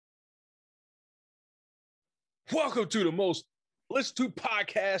Welcome to the most listened to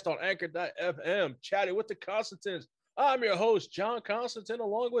podcast on Anchor.fm, chatting with the Constantins. I'm your host, John Constantine,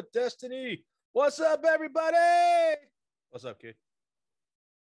 along with Destiny. What's up, everybody? What's up, kid?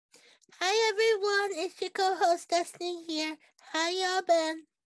 Hi, everyone. It's your co-host, Destiny here. How y'all been?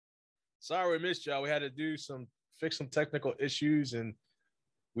 Sorry we missed y'all. We had to fix some technical issues, and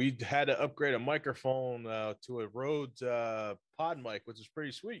we had to upgrade a microphone to a Rode pod mic, which is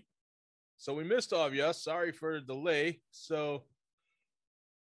pretty sweet. So we missed all of you. Sorry for the delay. So,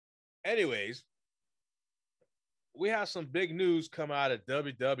 anyways, we have some big news come out of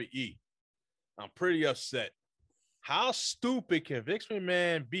WWE. I'm pretty upset. How stupid can Vince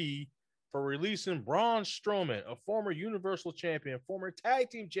McMahon be for releasing Braun Strowman, a former Universal Champion, former Tag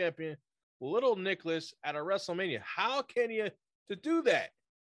Team Champion, Little Nicholas at a WrestleMania? How can he to do that?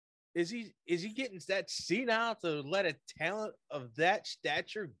 Is he getting that senile to let a talent of that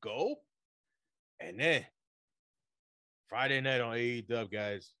stature go? And then Friday night on AEW,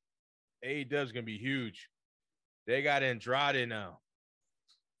 guys. AEW's going to be huge. They got Andrade now.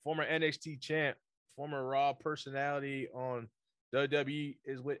 Former NXT champ, former Raw personality on WWE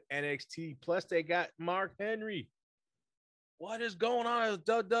is with NXT. Plus, they got Mark Henry. What is going on at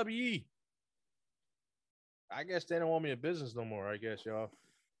WWE? I guess they don't want me in business no more, I guess, y'all.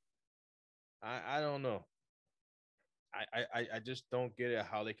 I don't know. I just don't get it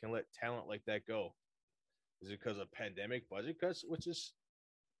how they can let talent like that go. Is it because of pandemic budget cuts? Which is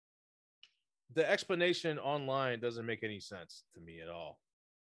the explanation online doesn't make any sense to me at all.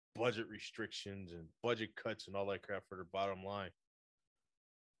 Budget restrictions and budget cuts and all that crap for their bottom line.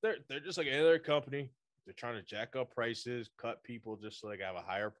 They're just like any other company. They're trying to jack up prices, cut people just so they have a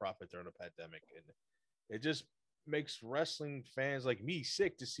higher profit during the pandemic. And it just makes wrestling fans like me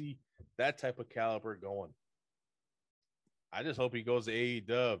sick to see that type of caliber going. I just hope he goes to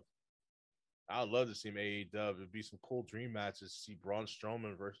AEW. I'd love to see him AEW. It'd be some cool dream matches to see Braun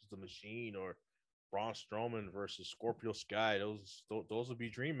Strowman versus The Machine or Braun Strowman versus Scorpio Sky. Those would be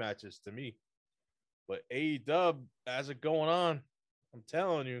dream matches to me. But AEW, as it going on, I'm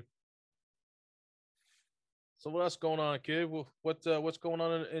telling you. So what else going on, kid? What's going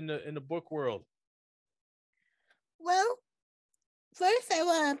on in the book world? Well, first I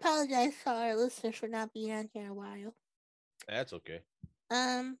want to apologize to our listeners for not being on here a while. That's okay.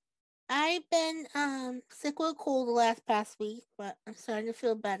 I've been sick with a cold the past week, but I'm starting to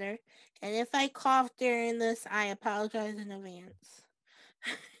feel better. And if I cough during this, I apologize in advance.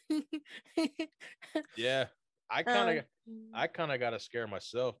 Yeah, I kind of got to scare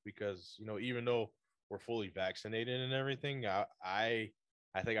myself because even though we're fully vaccinated and everything, I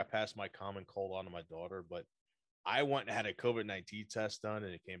think I passed my common cold on to my daughter, but I went and had a COVID-19 test done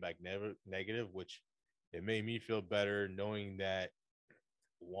and it came back negative, which it made me feel better knowing that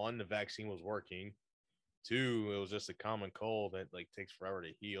one, the vaccine was working. Two, it was just a common cold that takes forever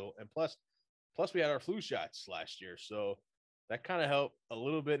to heal. And plus we had our flu shots last year. So that kind of helped a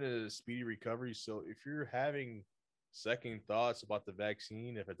little bit in the speedy recovery. So if you're having second thoughts about the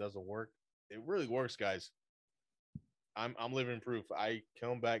vaccine, if it doesn't work, it really works, guys. I'm living proof. I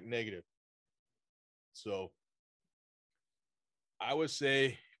come back negative. So I would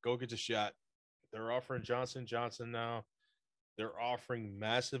say go get the shot. They're offering Johnson & Johnson now. They're offering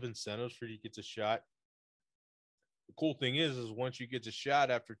massive incentives for you to get the shot. The cool thing is once you get the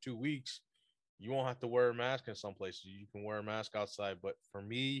shot after 2 weeks, you won't have to wear a mask in some places. You can wear a mask outside. But for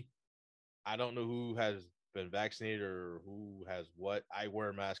me, I don't know who has been vaccinated or who has what. I wear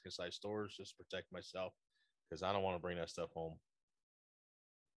a mask inside stores just to protect myself because I don't want to bring that stuff home.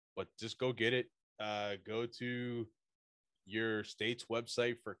 But just go get it. Go to your state's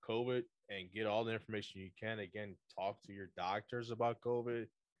website for COVID and get all the information you can. Again, talk to your doctors about COVID.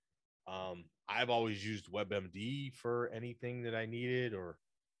 I've always used WebMD for anything that I needed, or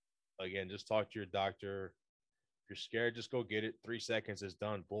again, just talk to your doctor. If you're scared, just go get it. 3 seconds is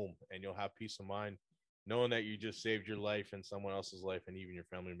done. Boom. And you'll have peace of mind knowing that you just saved your life and someone else's life and even your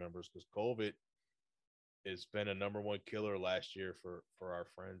family members, because COVID has been a number one killer last year for our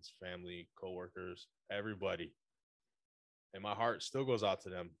friends, family, coworkers, everybody. And my heart still goes out to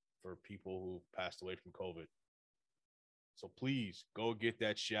them for people who passed away from COVID. So please go get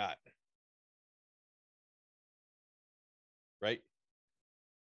that shot. Right?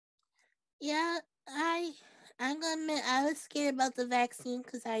 Yeah, I'm gonna admit I was scared about the vaccine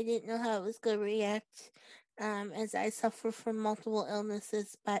because I didn't know how it was gonna react. As I suffer from multiple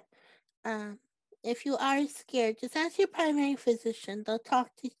illnesses, but if you are scared, just ask your primary physician. They'll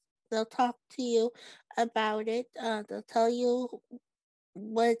talk to you about it. They'll tell you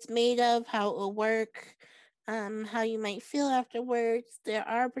what it's made of, how it will work. how you might feel afterwards. There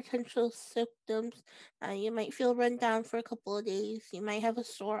are potential symptoms. You might feel run down for a couple of days. You might have a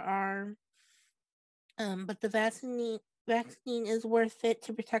sore arm. But the vaccine is worth it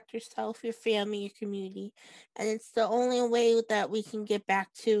to protect yourself, your family, your community, and it's the only way that we can get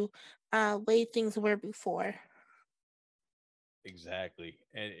back to way things were before. Exactly.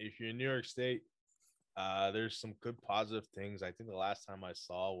 And if you're in New York State, there's some good positive things. I think the last time I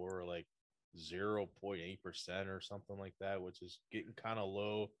saw were like 0.8% or something like that, which is getting kind of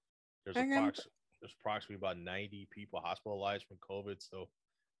low. There's Our number there's approximately about 90 people hospitalized from COVID. So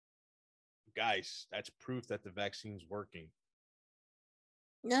guys, that's proof that the vaccine's working.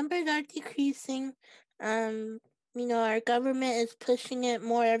 numbers are decreasing. Um, our government is pushing it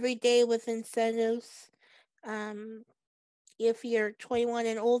more every day with incentives. Um, if you're 21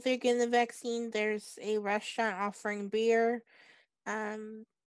 and older getting the vaccine, there's a restaurant offering beer. Um,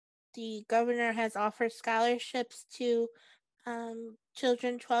 the governor has offered scholarships to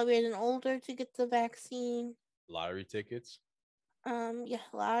children 12 years and older to get the vaccine. Lottery tickets. Yeah,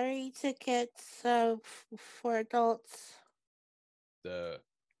 lottery tickets for adults. The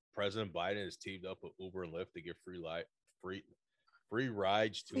President Biden has teamed up with Uber and Lyft to give free free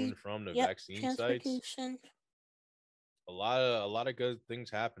rides to Free, and from the yep, vaccine sites. transportation. A lot of good things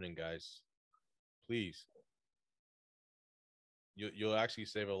happening, guys. Please, you'll actually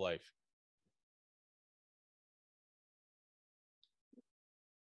save a life.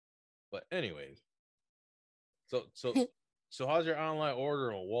 But anyways, so so so how's your online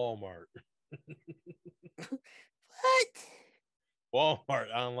order on Walmart? What?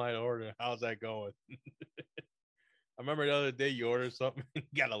 Walmart online order. How's that going? I remember the other day you ordered something and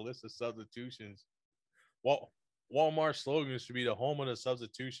you got a list of substitutions. Wal- Walmart slogan should be the home of the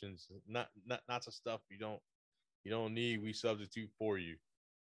substitutions, not the stuff you don't need. We substitute for you.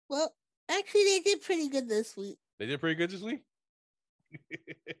 Well, actually, they did pretty good this week. They did pretty good this week.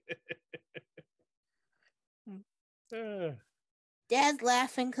 Dad's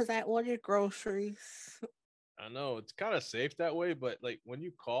laughing because I ordered groceries. I know it's kind of safe that way, but like when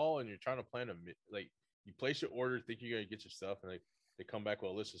you call and you're trying to plan like you place your order, think you're gonna get your stuff, and like they come back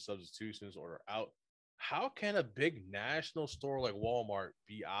with a list of substitutions or out. How can a big national store like Walmart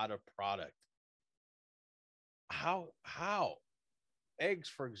be out of product? How eggs,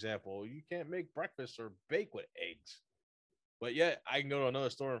 for example, you can't make breakfast or bake with eggs, but yet I can go to another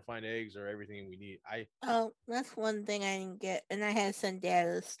store and find eggs or everything we need. Oh, that's one thing I didn't get, and I had to send Dad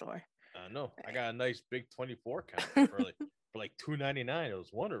to the store. Know I got a nice big 24 count for like $2.99. It was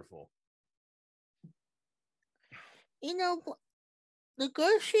wonderful. you know, the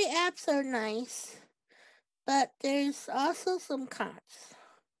grocery apps are nice, but there's also some cons.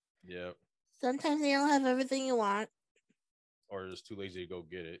 Yeah, Sometimes they don't have everything you want. or just too lazy to go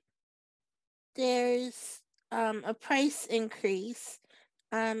get it. There's a price increase.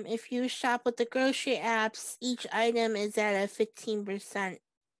 If you shop with the grocery apps, each item is at a 15%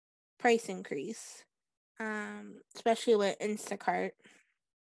 price increase. Especially with Instacart.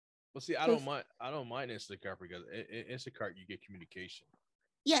 Well, see, I don't Cause mind. I don't mind Instacart because in Instacart you get communication.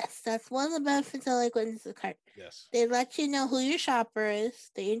 yes, that's one of the benefits I like with Instacart. Yes, They let you know who your shopper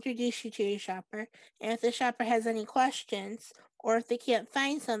is. They introduce you to your shopper, and if the shopper has any questions or if they can't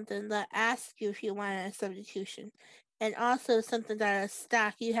find something, they'll ask you if you want a substitution. And also, something that is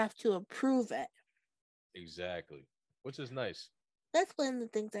stock, you have to approve it. exactly. Which is nice. That's one of the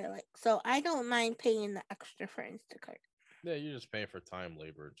things I like. So I don't mind paying the extra for Instacart. Yeah, you're just paying for time,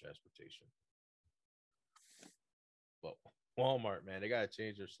 labor, and transportation. Well, Walmart, man, they gotta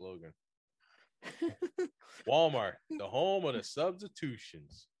change their slogan. Walmart, the home of the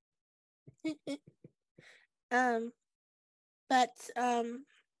substitutions. um, but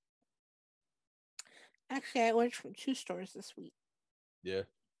actually, I ordered from two stores this week. Yeah,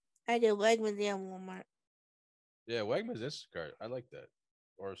 I did Wegmans and Walmart. yeah. Wegmans Instacart, I like that.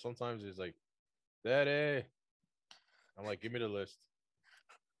 Or sometimes it's like, Daddy. I'm like, give me the list.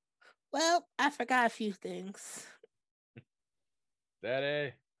 Well, I forgot a few things.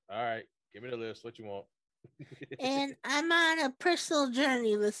 Daddy. All right, give me the list. What you want? And I'm on a personal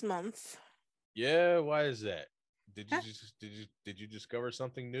journey this month. Yeah, why is that? Did you Huh? just did you discover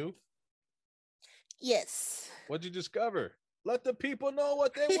something new? Yes. What'd you discover? Let the people know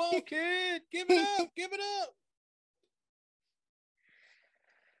what they want, kid. Give it up. Give it up.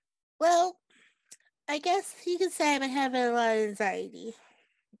 Well, I guess you could say I've been having a lot of anxiety.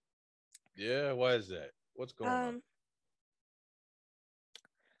 Yeah, why is that? What's going on? Um,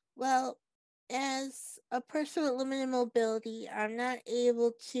 well, as a person with limited mobility, I'm not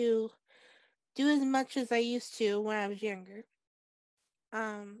able to do as much as I used to when I was younger.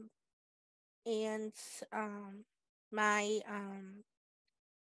 Um, and my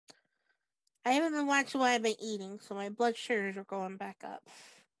I haven't been watching what I've been eating, so my blood sugars are going back up,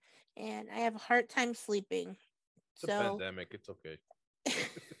 and I have a hard time sleeping. It's a So, pandemic. It's okay.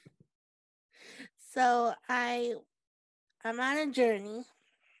 so I'm on a journey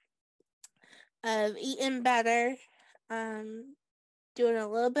of eating better, um, doing a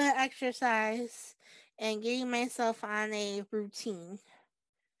little bit of exercise, and getting myself on a routine.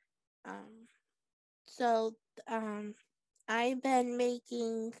 Um, so um, I've been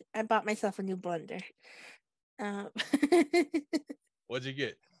making. I bought myself a new blender. Um, What'd you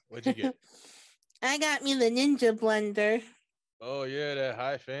get? What'd you get? I got me the Ninja blender. Oh yeah, that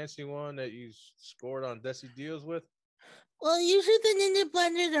high fancy one that you scored on Desi deals with. Well, usually the Ninja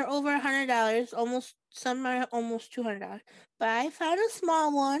blenders are over $100. Almost some are almost $200. But I found a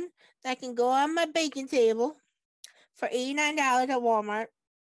small one that can go on my baking table for $89 at Walmart.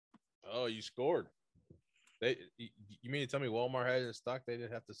 Oh, you scored. You mean to tell me Walmart had it in stock? They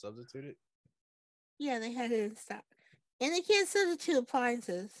didn't have to substitute it. Yeah, they had it in stock. And they can't substitute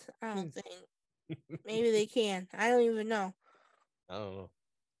appliances, I don't think. Maybe they can. I don't even know. I don't know.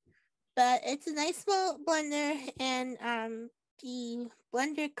 But it's a nice small blender, and the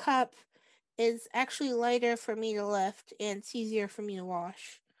blender cup is actually lighter for me to lift, and it's easier for me to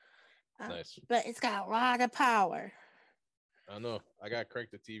wash. Nice. But it's got a lot of power. I know. I got to crank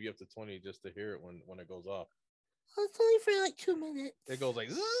the TV up to 20 just to hear it when it goes off. Well, it's only for like 2 minutes. It goes like.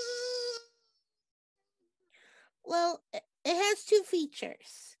 Well, it has two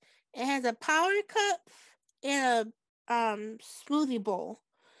features. It has a power cup and a smoothie bowl.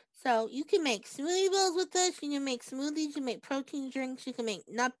 So you can make smoothie bowls with this. You can make smoothies. You can make protein drinks. You can make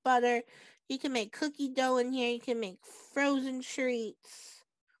nut butter. You can make cookie dough in here. You can make frozen treats,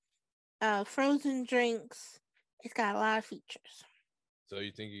 frozen drinks. It's got a lot of features. So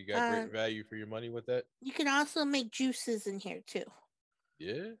you think you got great Um, value for your money with that? you can also make juices in here too.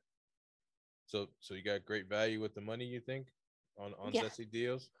 Yeah. So you got great value with the money, you think, on Yeah, Desi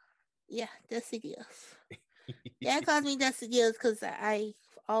deals? yeah, Dusty Deals. Dad calls me Dusty Deals because I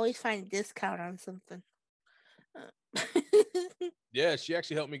always find a discount on something. Uh, Yeah, she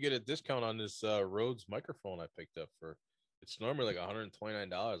actually helped me get a discount on this Rhodes microphone I picked up for. It's normally like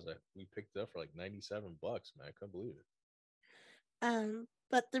 $129. We picked it up for like $97, man. I couldn't believe it.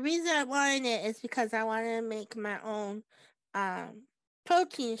 but the reason I wanted it is because I wanted to make my own um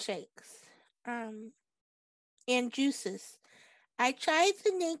protein shakes um and juices. I tried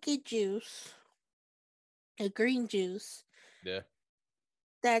the naked juice, the green juice Yeah.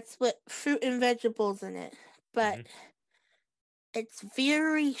 that's with fruit and vegetables in it, but Hmm. it's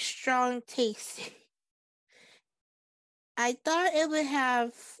very strong tasting. I thought it would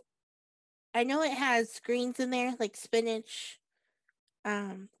have. I know it has greens in there like spinach.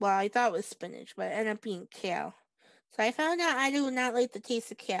 Well, I thought it was spinach, but it ended up being kale. So I found out I do not like the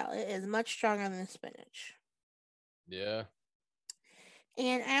taste of kale. It is much stronger than spinach. Yeah.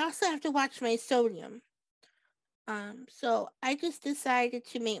 And I also have to watch my sodium. So I just decided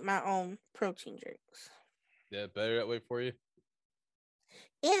to make my own protein drinks. Yeah. Better that way for you.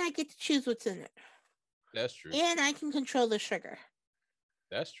 And I get to choose what's in it. That's true. And I can control the sugar.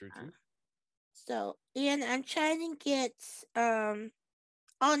 That's true Uh, too. and I'm trying to get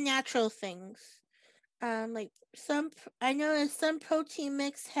all natural things. Like I know some protein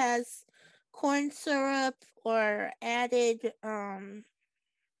mix has corn syrup or added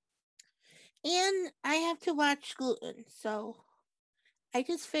and I have to watch gluten, so I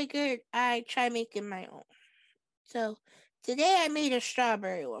just figured I'd try making my own. So today I made a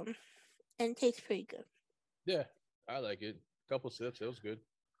strawberry one and it tastes pretty good. Yeah. I like it. Couple sips. It was good.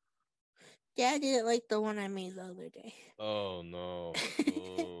 Dad didn't like the one I made the other day. Oh no.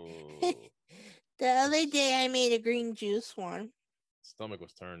 Oh. The other His day I made a green juice one. stomach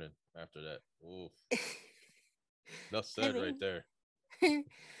was turning after that. Oof. Enough I said right mean, there.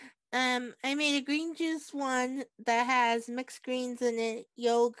 I made a green juice one that has mixed greens in it,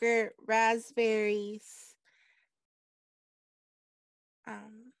 yogurt, raspberries.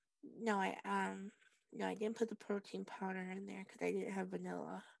 Um, no, no, I didn't put the protein powder in there because I didn't have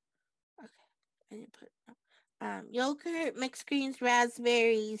vanilla. Okay, I didn't put no. Yogurt, mixed greens,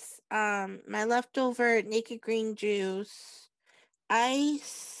 raspberries. My leftover naked green juice,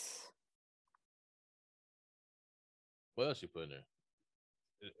 ice. What else you put in there?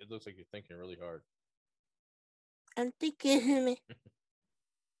 It looks like you're thinking really hard. I'm thinking.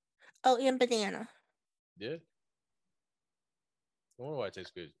 Oh, and banana. Yeah. I wonder why it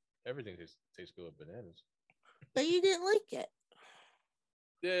tastes good. Everything tastes good with bananas. But you didn't like it.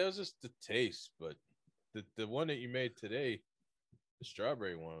 Yeah, it was just the taste, but the one that you made today, The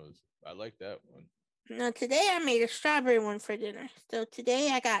strawberry one was. I like that one. Now today I made a strawberry one for dinner. So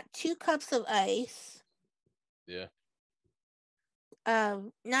today I got 2 cups of ice, Yeah.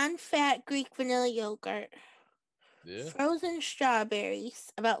 non-fat Greek vanilla yogurt, Yeah. frozen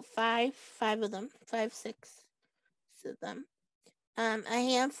strawberries, about five of them, 5, 6 of them. A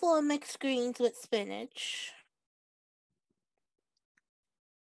handful of mixed greens with spinach,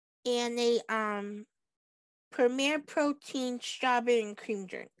 and a Premier Protein strawberry and cream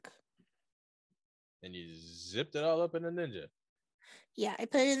drink. And you zipped it all up in a Ninja. Yeah, I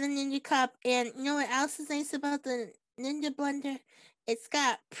put it in the Ninja cup, and you know what else is nice about the Ninja blender? It's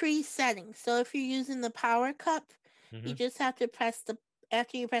got pre-settings. So if you're using the power cup, you just have to press the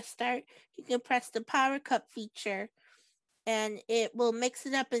after you press start, you can press the power cup feature, and it will mix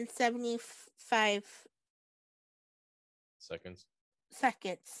it up in 75 seconds.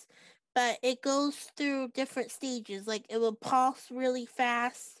 But it goes through different stages. Like it will pulse really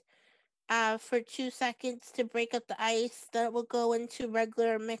fast for 2 seconds to break up the ice. Then it will go into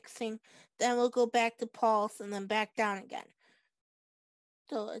regular mixing. Then we'll go back to pulse and then back down again.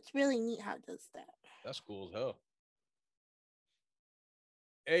 So it's really neat how it does that. That's cool as hell.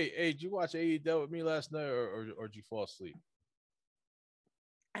 Hey, did you watch AEW with me last night, or did you fall asleep?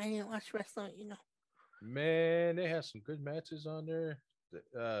 I didn't watch wrestling, you know. Man, they had some good matches on there.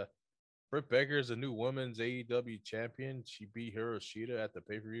 Britt Baker is a new women's AEW champion. She beat Hiroshita at the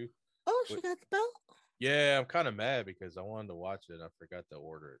pay-per-view. Oh, she got the belt? Yeah, I'm kind of mad because I wanted to watch it and I forgot to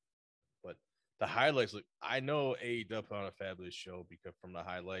order it. But the highlights look. I know AEW put on a fabulous show because from the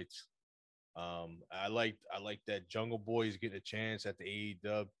highlights. I like that Jungle Boy is getting a chance at the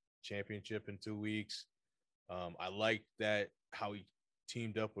AEW championship in 2 weeks. I like that how he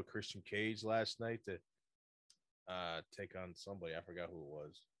teamed up with Christian Cage last night to take on somebody. I forgot who it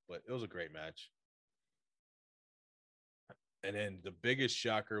was, but it was a great match. And then the biggest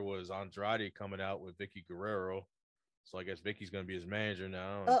shocker was Andrade coming out with Vicky Guerrero. So I guess Vicky's gonna be his manager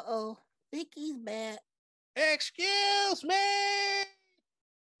now. Uh-oh. Vicky's bad. Excuse me.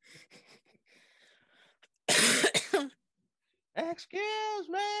 Excuse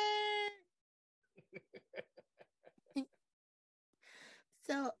me.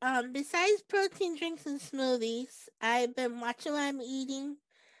 So, besides protein drinks and smoothies, I've been watching what I'm eating.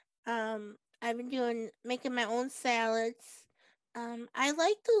 I've been making my own salads. I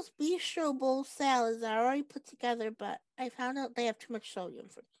like those bistro bowl salads I already put together, but I found out they have too much sodium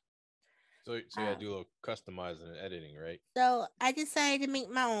for me. So you gotta do a little customizing and editing, right? So I decided to make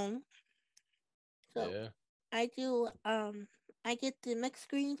my own. So yeah. I do. I get the mixed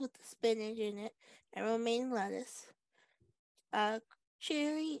greens with the spinach in it and romaine lettuce.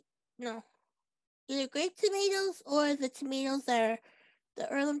 Cherry, no, either grape tomatoes or the tomatoes that are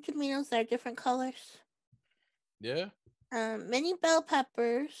the heirloom tomatoes that are different colors. Yeah. Mini bell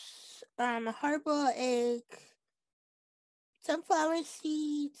peppers, a hard-boiled egg, sunflower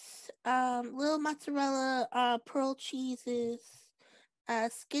seeds, little mozzarella, pearl cheeses,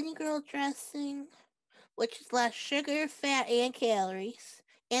 skinny girl dressing, which is less sugar, fat, and calories,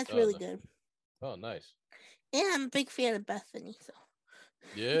 and it's really good. Oh, nice. And I'm a big fan of Bethany, so.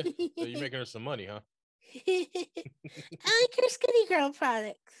 Yeah, so you're making her some money, huh? I like her skinny girl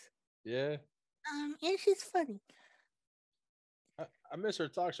products. Yeah. And she's funny. I miss her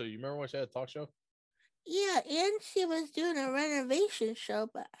talk show. You remember when she had a talk show? Yeah, and she was doing a renovation show,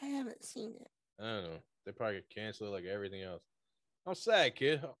 but I haven't seen it. I don't know. They probably get canceled like everything else. I'm sad,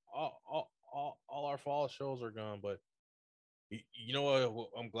 kid. All our fall shows are gone, but you know what?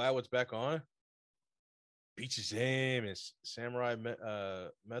 I'm glad what's back on. Beaches Aim and Samurai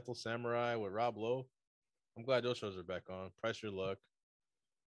Metal Samurai with Rob Lowe. I'm glad those shows are back on. Press Your Luck.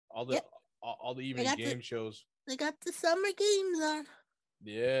 All the all the evening game shows. They got the summer games on.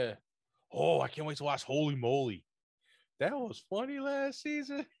 Yeah. Oh, I can't wait to watch Holy Moly. That was funny last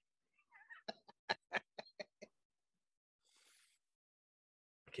season.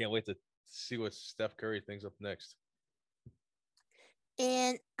 Can't wait to see what Steph Curry thinks up next.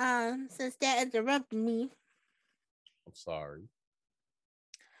 And since that interrupted me, I'm sorry.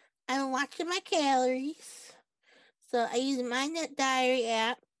 I'm watching my calories. So I use my Net Diary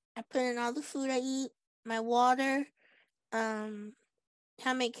app. I put in all the food I eat, my water, how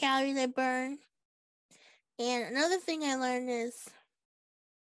many calories I burn. And another thing I learned is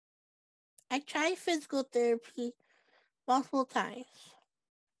I tried physical therapy multiple times.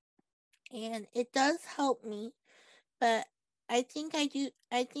 And it does help me, but I think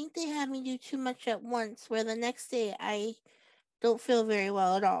they have me do too much at once where the next day I don't feel very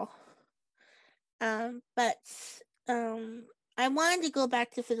well at all. But I wanted to go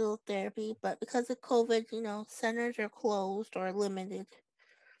back to physical therapy, but because of COVID, centers are closed or limited.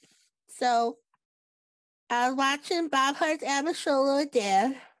 So I was watching Bob Hart's Abishola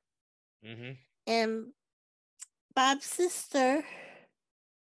Dad. Mm-hmm. And Bob's sister,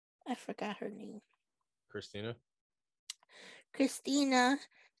 I forgot her name, Christina,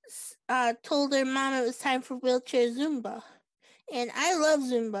 told her mom it was time for wheelchair Zumba. And I love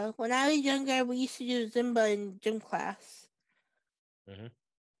Zumba. When I was younger, we used to do Zumba in gym class.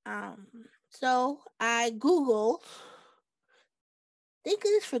 Mm-hmm. So I Googled. Thank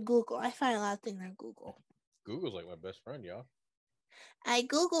goodness for Google. I find a lot of things on Google. Google's like my best friend, y'all. I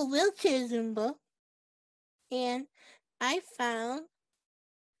Googled wheelchair Zumba, and I found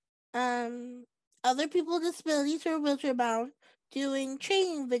other people with disabilities who are wheelchair bound doing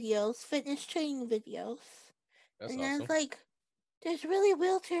training videos, fitness training videos. That's And I awesome. was like, there's really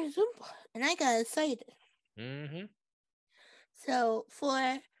wheelchair Zumba. And I got excited. Mm-hmm. So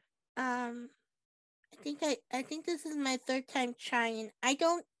for I think this is my third time trying. I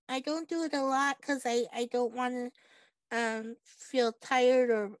don't do it a lot because I don't want to feel tired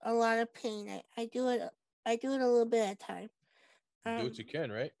or a lot of pain. I do it a little bit at a time. Do what you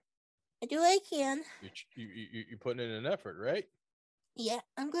can, right? I do what I can. You're putting in an effort, right? Yeah,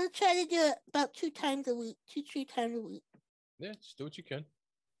 I'm gonna try to do it about 2 times a week, 3 times a week. Yeah, just do what you can.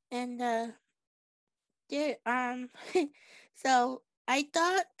 And there so I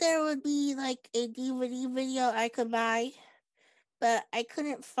thought there would be like a DVD video I could buy, but I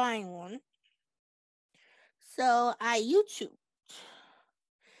couldn't find one. So I YouTube.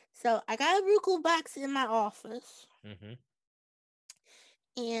 So I got a Roku box in my office. Mm-hmm.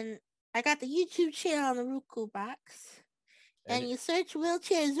 And I got the YouTube channel on the Roku box. And And you search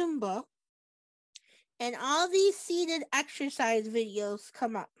wheelchair Zumba, and all these seated exercise videos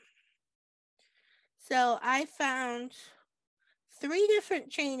come up. So I found 3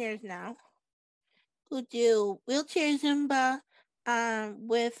 different trainers now who do wheelchair Zumba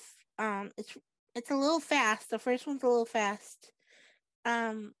with it's a little fast. The first one's a little fast.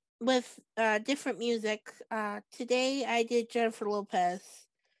 With different music. Today I did Jennifer Lopez.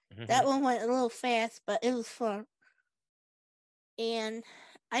 mm-hmm. That one went a little fast, but it was fun. And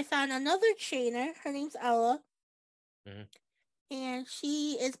I found another trainer. Her name's Ella. Mm-hmm. And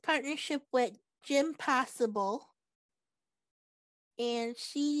she is partnership with Gym Possible. And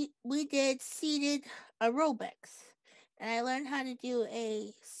we did seated aerobics. And I learned how to do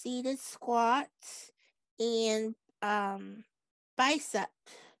a seated squat and bicep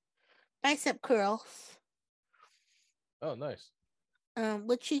curls. Oh, nice.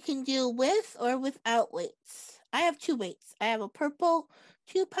 Which you can do with or without weights. I have 2 weights. I have a purple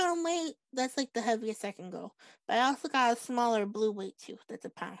 2 pound weight. That's like the heaviest I can go. But I also got a smaller blue weight too. That's a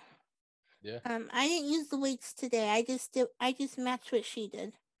pound. Yeah. I didn't use the weights today. I just matched what she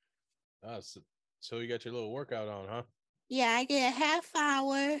did. So you got your little workout on, huh? Yeah, I did a half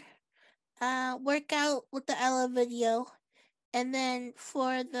hour workout with the Ella video. And then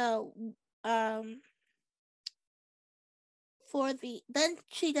um then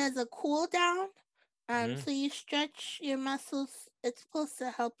she does a cool down. Mm-hmm. So you stretch your muscles. It's supposed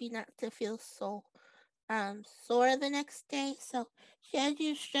to help you not to feel so sore the next day. So she has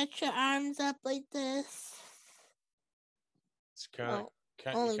you stretch your arms up like this. It's kind of, Well,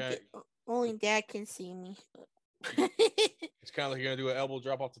 kind, you kind only Dad can see me. It's kind of like you're gonna do an elbow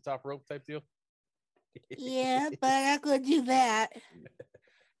drop off the top rope type deal. Yeah, but I'm not gonna do that.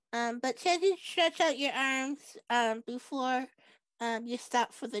 But she has you stretch out your arms before you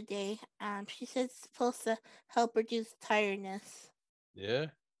stop for the day. She says it's supposed to help reduce tiredness. Yeah,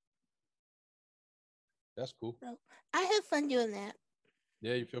 that's cool. So I have fun doing that.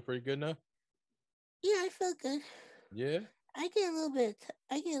 Yeah, you feel pretty good now. Yeah, I feel good. Yeah. I get a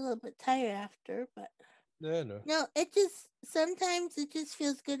little bit tired after, but Yeah, no. no, it just sometimes it just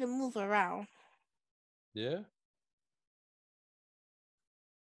feels good to move around. Yeah.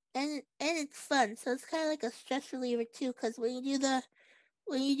 And it's fun. So it's kind of like a stress reliever too cuz when you do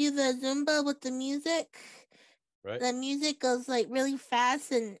the Zumba with the music, Right. the music goes like really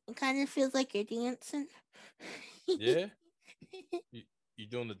fast and it kind of feels like you're dancing. Yeah. You, you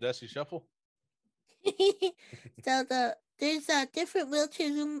doing the Desi shuffle? So there's different wheelchair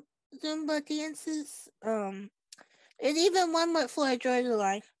Zumba dances. There's even one with Florida Georgia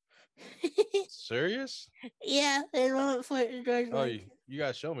Line. Serious? Yeah, there's one with Florida Georgia Oh, Line. you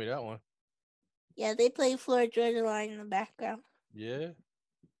gotta show me that one. Yeah, they play Florida Georgia Line in the background. Yeah,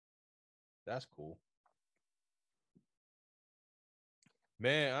 that's cool.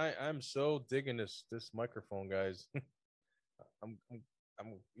 Man, I'm so digging this microphone, guys. I'm, I'm,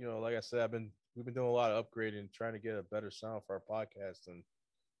 like I said, I've been we've been doing a lot of upgrading, trying to get a better sound for our podcast. And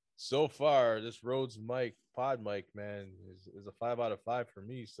so far, this Rhodes mic, pod mic, man, is a 5 out of 5 for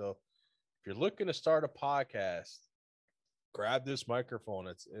me. So if you're looking to start a podcast, grab this microphone.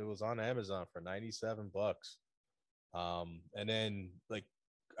 It was on Amazon for $97. And then like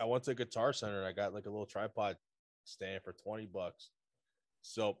I went to Guitar Center and I got like a little tripod stand for $20.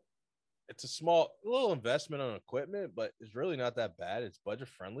 So it's a little investment on equipment, but it's really not that bad. It's budget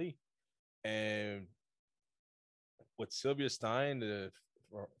friendly. And with Sylvia Stein,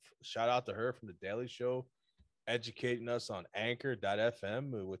 shout out to her from the Daily Show, educating us on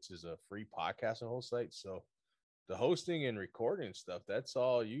Anchor.fm, which is a free podcasting whole site. So the hosting and recording stuff, that's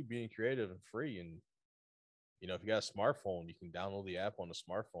all you being creative and free. And if you got a smartphone, you can download the app on the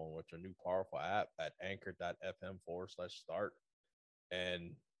smartphone with our new powerful app at anchor.fm/start.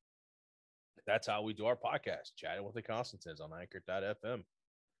 And that's how we do our podcast, chatting with the Constantins on anchor.fm.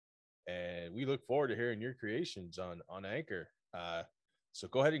 And we look forward to hearing your creations on Anchor. So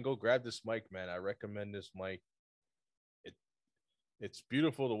go ahead and go grab this mic, man. I recommend this mic. It's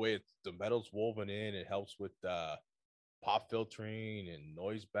beautiful the way the metal's woven in. It helps with pop filtering and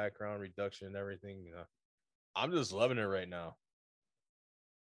noise background reduction and everything. I'm just loving it right now.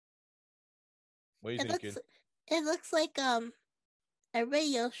 What do you think, kid? It looks like a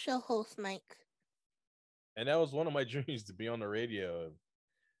radio show host mic. And that was one of my dreams, to be on the radio.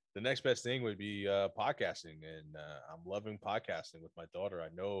 The next best thing would be podcasting, and I'm loving podcasting with my daughter. I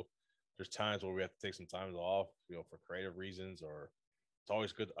know there's times where we have to take some time off, for creative reasons, or it's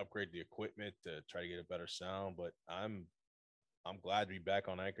always good to upgrade the equipment to try to get a better sound. But I'm glad to be back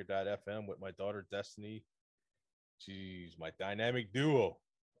on Anchor.fm with my daughter Destiny. She's my dynamic duo,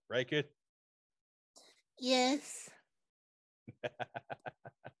 right, kid? Yes.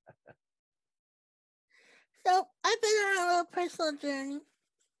 So I've been on a little personal journey.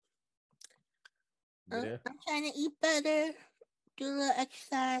 Yeah. I'm trying to eat better, do a little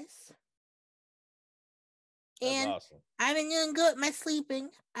exercise. That's and awesome. I've been doing good with my sleeping.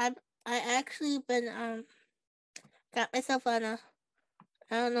 I actually been got myself on a,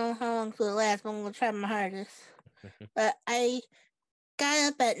 I don't know how long it'll last, but I'm gonna try my hardest. But I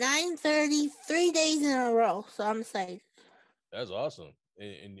got up at 9:30 3 days in a row, so I'm excited. That's awesome.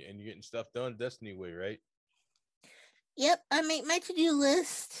 And you're getting stuff done Destiny way, right? Yep, I made my to-do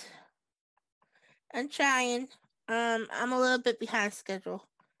list. I'm trying. I'm a little bit behind schedule.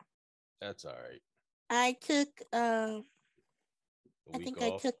 That's all right. I took I think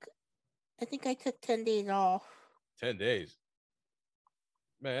I took 10 days off. 10 days.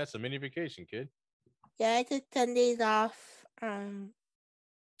 Man, that's a mini vacation, kid. Yeah, I took 10 days off. And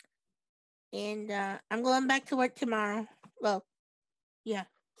I'm going back to work tomorrow. Well, yeah,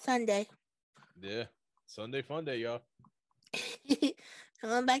 Sunday. Yeah, Sunday fun day, y'all. I'm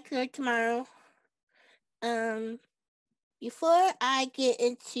going back to work tomorrow. Before I get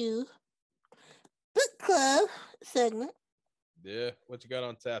into book club segment. Yeah, what you got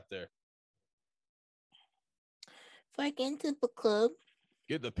on tap there? Before I get into book club.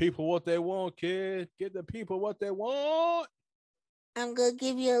 Get the people what they want, kid. Get the people what they want. I'm going to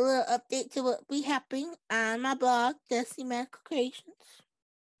give you a little update to what be happening on my blog, Destiny Magical Creations.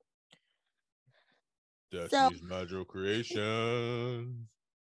 Destiny's Magical Creations.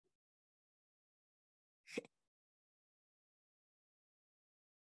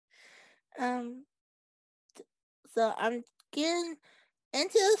 So I'm getting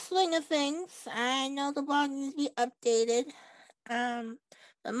into the swing of things. I know the blog needs to be updated.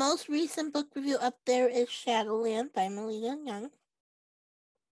 The most recent book review up there is Shadowland by Melina Young.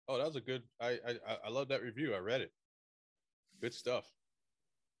 Oh, that was a good. I love that review. I read it. Good stuff.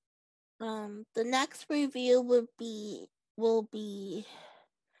 The next review will be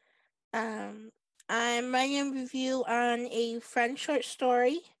I'm writing a review on a French short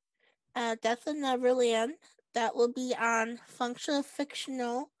story, Death of Neverland. That will be on Functional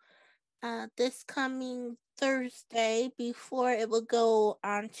Fictional this coming Thursday before it will go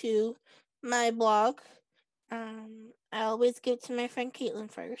onto my blog. I always give it to my friend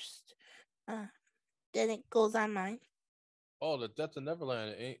Caitlin first. Then it goes on mine. Oh, the Death of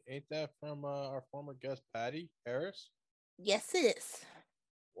Neverland. Ain't that from our former guest, Patty Harris? Yes, it is.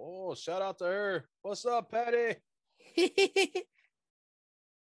 Oh, shout out to her. What's up, Patty?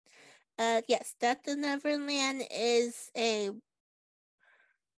 Yes, Death of Neverland is I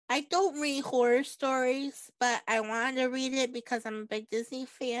don't read horror stories, but I wanted to read it because I'm a big Disney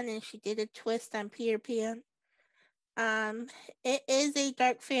fan and she did a twist on Peter Pan. It is a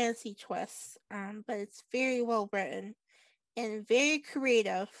dark fantasy twist, but it's very well written and very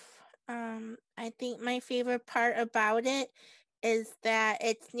creative. I think my favorite part about it is that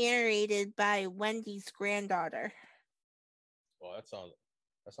it's narrated by Wendy's granddaughter. Well, that sounds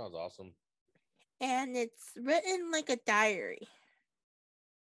awesome. And it's written like a diary.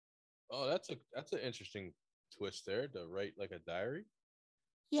 Oh, that's an interesting twist there to write like a diary.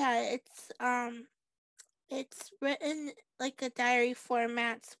 Yeah, it's written like a diary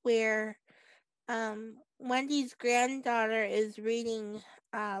formats where Wendy's granddaughter is reading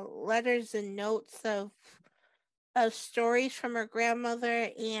letters and notes of stories from her grandmother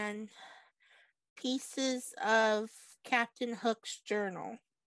and pieces of Captain Hook's journal.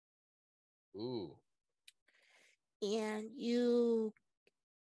 Ooh. And you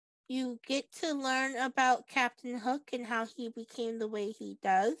get to learn about Captain Hook and how he became the way he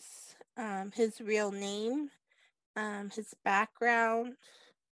does, his real name, his background,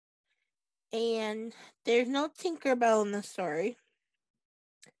 and there's no Tinkerbell in the story.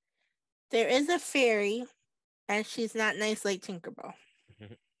 There is a fairy, and she's not nice like Tinkerbell.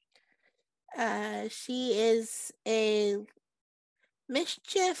 She is a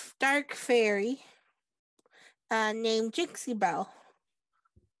mischief dark fairy named Jinxie Belle.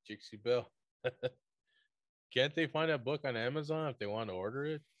 Jixie Belle. Can't they find that book on Amazon if they want to order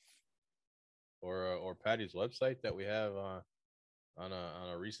it, or Patty's website that we have on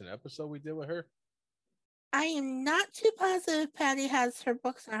a recent episode we did with her? I am not too positive Patty has her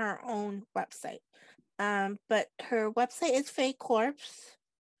books on her own website. But her website is Fake Corpse.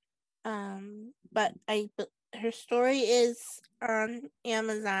 But her story is on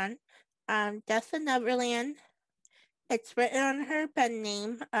Amazon. Death in Neverland. It's written on her pen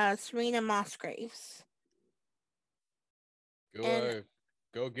name, Serena Mossgraves. And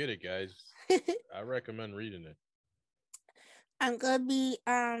Go get it, guys. I recommend reading it. I'm gonna be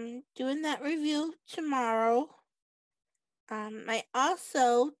doing that review tomorrow. I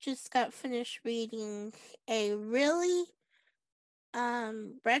also just got finished reading a really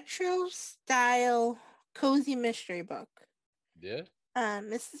retro style cozy mystery book. Yeah.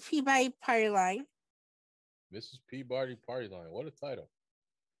 Mrs. Peabody Party Line. Mrs. Peabody Party Line. What a title.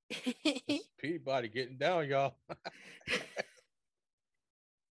 Mrs. Peabody getting down, y'all.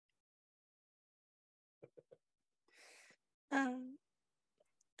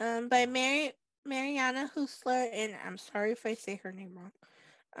 um, by Mariana Husler, and I'm sorry if I say her name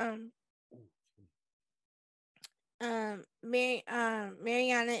wrong.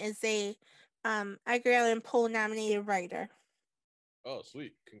 Mariana is a Edgar Allan Poe nominated writer. Oh,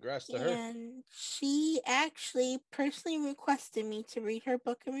 sweet. Congrats to her. And she actually personally requested me to read her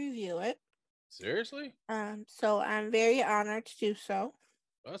book and review it. Seriously? So I'm very honored to do so.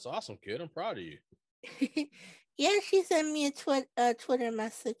 That's awesome, kid. I'm proud of you. Yeah, she sent me a Twitter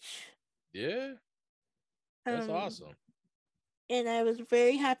message. Yeah. That's awesome. And I was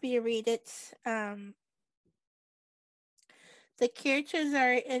very happy to read it. The characters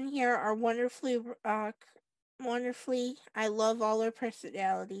are in here are wonderfully. I love all their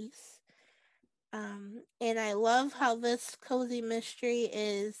personalities. And I love how this cozy mystery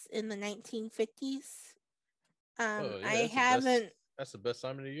is in the 1950s. Oh I yeah, haven't. That's the best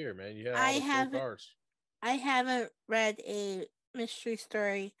time of the year, man. You have I all the cool haven't. cars. I haven't read a mystery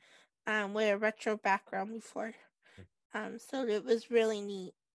story with a retro background before. So it was really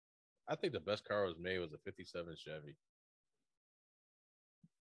neat. I think the best car was made was a '57 Chevy.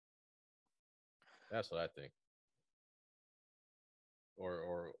 That's what I think.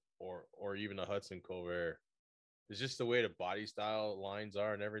 Or even a Hudson Cove Air. It's just the way the body style lines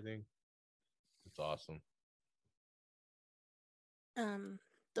are and everything. It's awesome.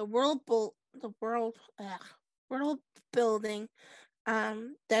 The world building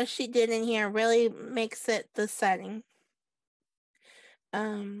that she did in here really makes it the setting.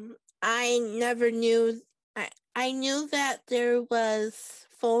 I never knew. I knew that there was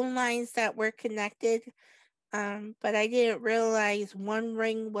phone lines that were connected, but I didn't realize one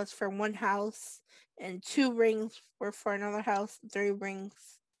ring was for one house, and two rings were for another house, and three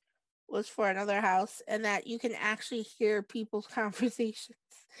rings was for another house, and that you can actually hear people's conversations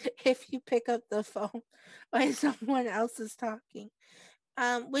if you pick up the phone while someone else is talking.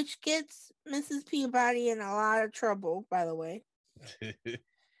 Which gets Mrs. Peabody in a lot of trouble, by the way.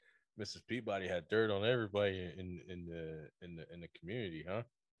 Mrs. Peabody had dirt on everybody in the community, huh?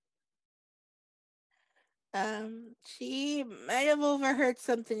 She might have overheard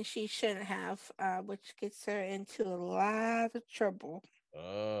something she shouldn't have, which gets her into a lot of trouble.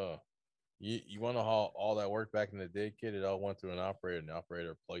 Oh, you want to haul all that work back in the day, kid? It all went through an operator, and the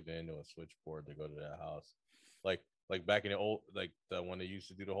operator plugged it into a switchboard to go to that house. Like back in the old, like when they used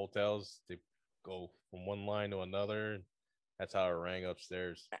to do the hotels, they go from one line to another. That's how it rang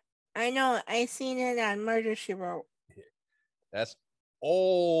upstairs. I know. I seen it on Murder She Wrote. That's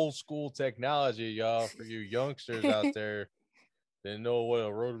old school technology, y'all. For you youngsters out there, didn't know what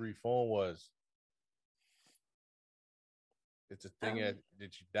a rotary phone was. It's a thing that you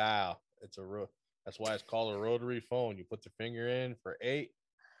dial. It's a real. That's why it's called a rotary phone. You put the finger in for 8,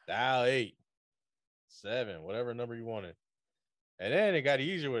 dial 8, 7, whatever number you wanted, and then it got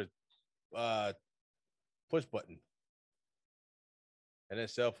easier with uh push button, and then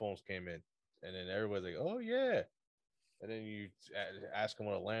cell phones came in, and then everybody's like, "Oh yeah," and then you ask them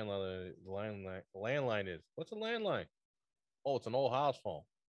what a landline is. What's a landline? Oh, it's an old house phone.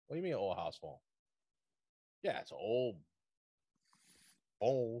 What do you mean old house phone? Yeah, it's an old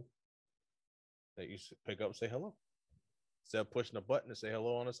phone that you pick up and say hello instead of pushing a button to say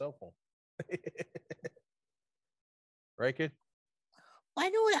hello on a cell phone. Right, kid? Well, I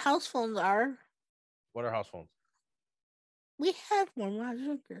know what house phones are. What are house phones? We had one when I was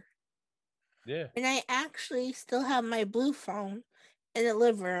younger. Yeah. And I actually still have my blue phone in the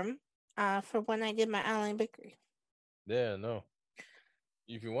living room for when I did my online bakery. Yeah, no.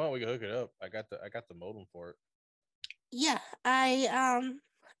 If you want, we can hook it up. I got the modem for it. Yeah, I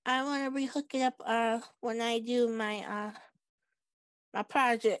want to rehook it up when I do my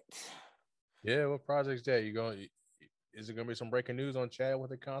project. Yeah, what project's that? You going? Is it gonna be some breaking news on Chat with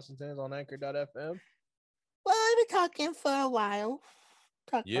the Constantines on Anchor.fm? Well, I've been talking for a while.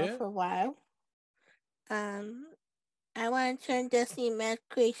 Yeah, Um, I want to turn Destiny Mad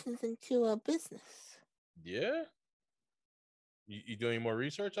Creations into a business. yeah. You doing any more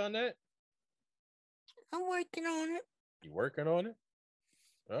research on that? I'm working on it. You working on it?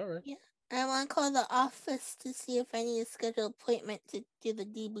 All right. Yeah. I want to call the office to see if I need to schedule an appointment to do the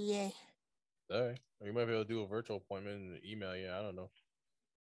DBA. All right. Or you might be able to do a virtual appointment and email you. I don't know.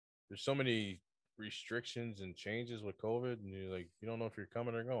 There's so many restrictions and changes with COVID, and you don't know if you're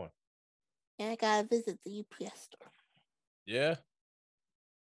coming or going. And I gotta visit the UPS store. Yeah.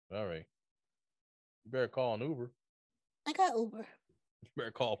 All right. You better call an Uber. I got Uber. You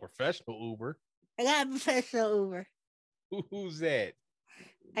better call a professional Uber. I got a professional Uber. Who's that?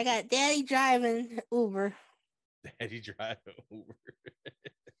 I got Daddy driving Uber. Daddy driving Uber.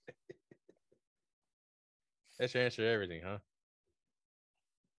 That's your answer to everything, huh?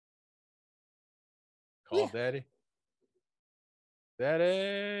 Call Yeah. Daddy.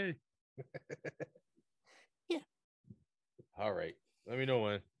 Daddy. Yeah. All right. Let me know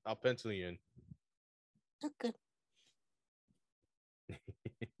when. I'll pencil you in. Okay.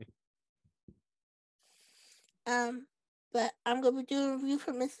 But I'm gonna do a review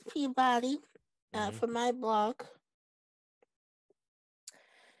for Mrs. Peabody for my blog.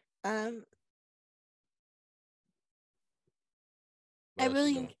 I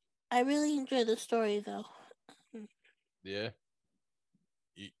really enjoy the story though. Yeah.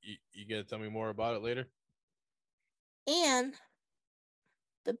 You gonna tell me more about it later? And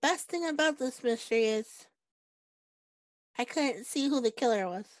the best thing about this mystery is I couldn't see who the killer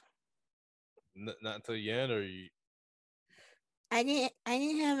was. Not until the end, or you? I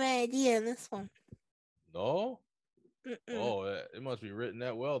didn't have an idea in this one. No. Mm-mm. Oh, it must be written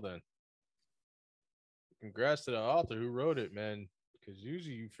that well then. Congrats to the author who wrote it, man. Because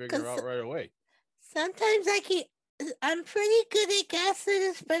usually you figure out right away. Sometimes I'm pretty good at guessing,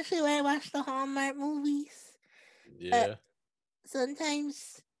 especially when I watch the Hallmark movies. Yeah.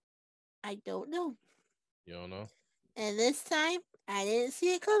 Sometimes I don't know. You don't know? And this time, I didn't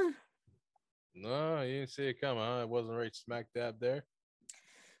see it coming. No, you didn't see it coming, huh? It wasn't right smack dab there?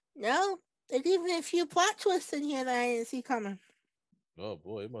 No. There's even a few plot twists in here that I didn't see coming. Oh,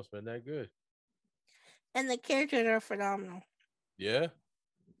 boy, it must have been that good. And the characters are phenomenal. Yeah?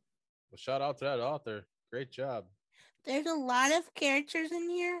 Well, shout out to that author. Great job. There's a lot of characters in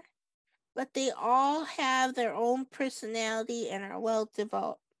here, but they all have their own personality and are well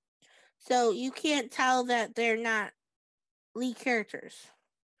developed. So you can't tell that they're not lead characters.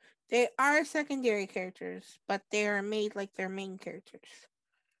 They are secondary characters, but they are made like their main characters.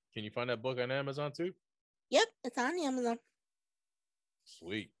 Can you find that book on Amazon too? Yep, it's on Amazon.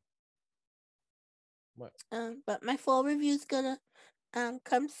 Sweet. What? But my full review is gonna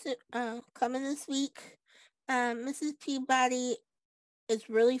coming this week. Mrs. Peabody is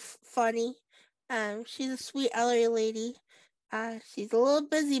really funny. She's a sweet elderly lady. She's a little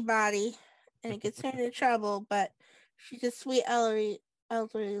busybody, and it gets her into trouble. But she's a sweet elderly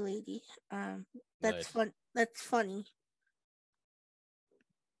lady. That's Nice. fun. That's funny.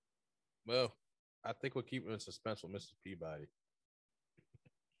 Well, I think we'll keep it in suspense with Mrs. Peabody.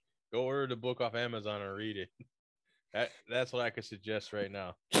 Go order the book off Amazon and read it. That's what I could suggest right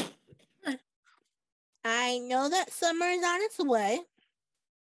now. I know that summer is on its way.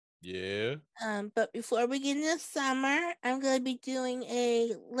 Yeah. But before we get into summer, I'm gonna be doing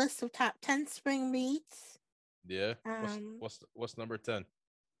a list of top 10 spring reads. Yeah. Um, What's number 10?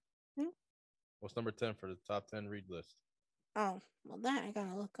 hmm? What's number 10 for the top 10 read list? Oh, well, that I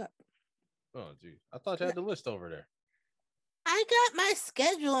gotta look up. Oh, geez. I thought you had the list over there. I got my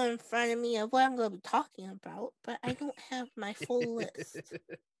schedule in front of me of what I'm gonna be talking about, but I don't have my full list.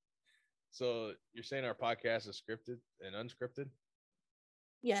 So you're saying our podcast is scripted and unscripted?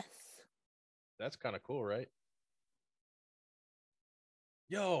 Yes. That's kind of cool, right?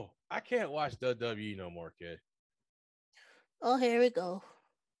 Yo, I can't watch WWE no more, kid. Oh, here we go.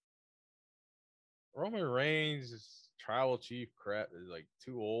 Roman Reigns is tribal chief crap is like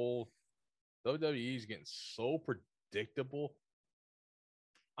too old. WWE is getting so predictable.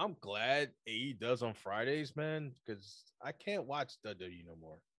 I'm glad AE does on Fridays, man, because I can't watch WWE no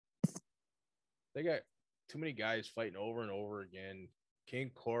more. They got too many guys fighting over and over again. King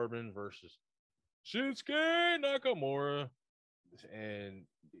Corbin versus Shinsuke Nakamura, and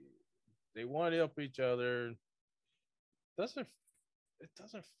they one up each other. Doesn't it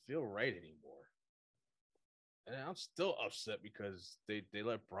doesn't feel right anymore? And I'm still upset because they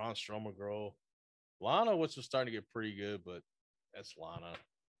let Braun Strowman grow. Lana, which was starting to get pretty good, but that's Lana.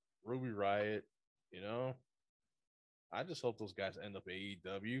 Ruby Riot, you know. I just hope those guys end up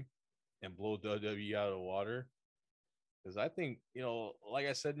AEW and blow WWE out of the water. Because I think, like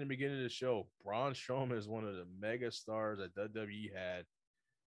I said in the beginning of the show, Braun Strowman is one of the mega stars that WWE had.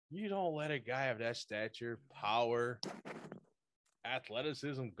 You don't let a guy of that stature, power,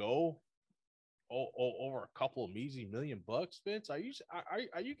 athleticism go over a couple of measly $1,000,000, Vince. Are you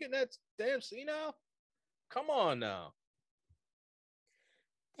getting that damn see now? Come on now.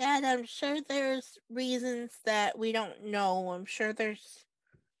 Dad, I'm sure there's reasons that we don't know. I'm sure there's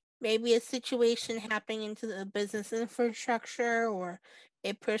maybe a situation happening into the business infrastructure or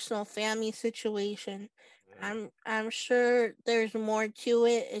a personal family situation. I'm sure there's more to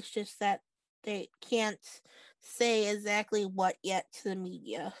it. It's just that they can't say exactly what yet to the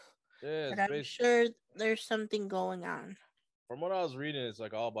media. Yeah, But it's I'm based sure there's something going on. from what I was reading, it's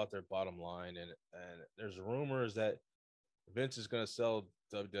like all about their bottom line, and there's rumors that Vince is going to sell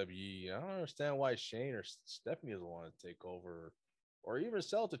WWE. I don't understand why Shane or Stephanie doesn't want to take over, or even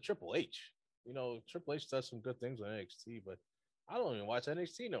sell it to Triple H. Triple H does some good things on NXT, but I don't even watch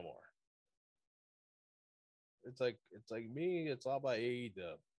NXT no more. It's like me. It's all about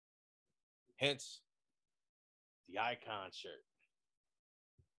AEW. Hence the icon shirt,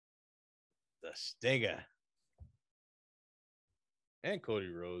 the Stinger, and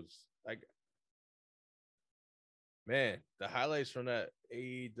Cody Rhodes. Like, man, the highlights from that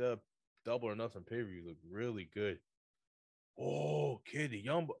AEW Double or Nothing pay per view look really good. Oh, kid,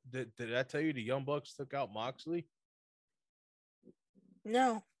 did I tell you the Young Bucks took out Moxley?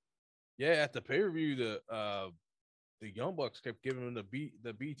 No. Yeah, at the pay per view, the Young Bucks kept giving him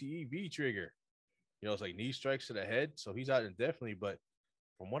the BTE trigger. It's like knee strikes to the head, so he's out indefinitely. But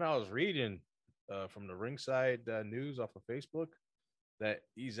from what I was reading from the ringside news off of Facebook, that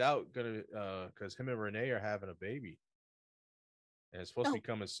he's out gonna because him and Renee are having a baby, and it's supposed to be Oh.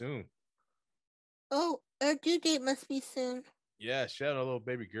 coming soon. Oh, our due date must be soon. Yeah, she had a little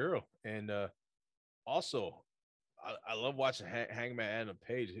baby girl, and also I love watching Hangman Adam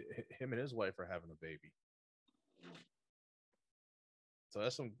Page. Him and his wife are having a baby. So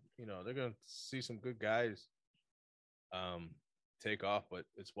that's they're gonna see some good guys um take off, but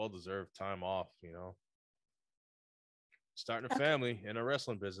it's well deserved time off. Starting a Okay. family in a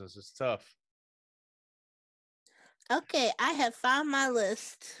wrestling business, it's tough. Okay, I have found my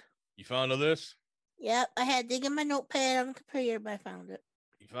list. You found a list? Yep, I had to dig in my notepad on the computer, but I found it.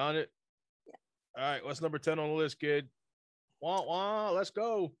 You found it? Yeah. All right, what's number 10 on the list, kid? Wah wah, let's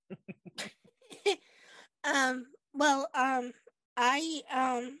go. Well, I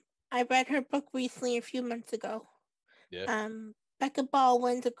read her book recently a few months ago. Yeah. Becca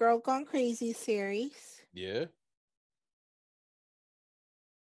Baldwin's A Girl Gone Crazy series. Yeah.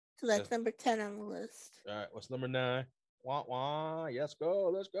 So that's number 10 on the list. All right, what's number 9? Wah wah, let's go,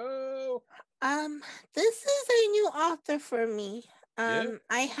 let's go. This is a new author for me. Yeah.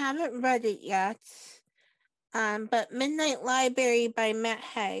 I haven't read it yet. But Midnight Library by Matt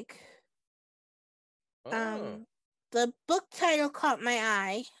Haig. Oh. The book title caught my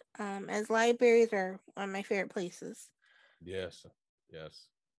eye, as libraries are one of my favorite places. Yes. Yes.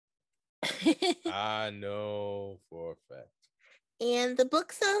 I know for a fact. And the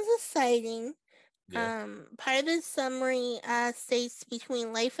book sounds exciting. Yeah. Part of the summary states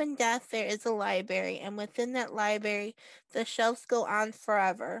between life and death there is a library, and within that library the shelves go on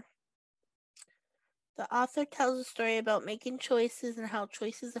forever. The author tells a story about making choices and how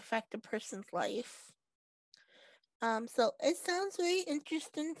choices affect a person's life. So it sounds very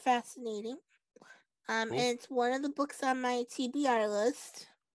interesting, fascinating. Cool. And it's one of the books on my TBR list.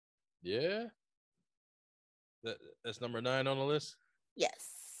 Yeah. That's number 9 on the list.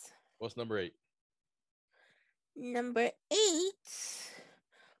 Yes. What's number 8? Number 8.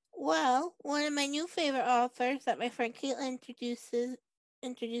 Well, one of my new favorite authors that my friend Caitlin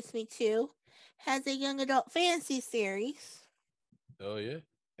introduced me to has a young adult fantasy series Oh yeah.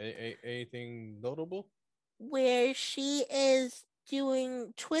 Anything notable? where she is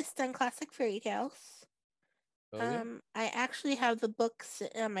doing twists on classic fairy tales. Oh yeah. I actually have the books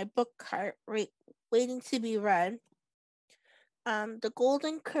on my book cart waiting to be read. The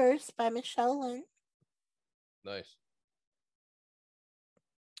Golden Curse by Michelle Lynn. Nice.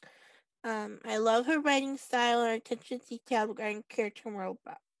 I love her writing style and her attention to detail regarding character and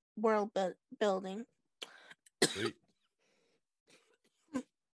building. Sweet.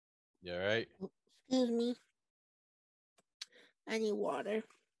 Yeah, right. Excuse me. I need water.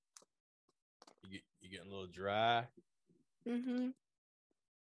 You getting a little dry. Mm-hmm.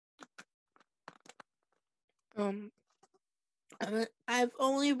 Um, I've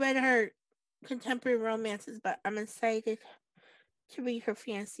only read her contemporary romances, but I'm excited to read her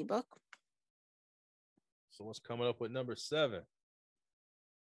fantasy book. So what's coming up with number 7?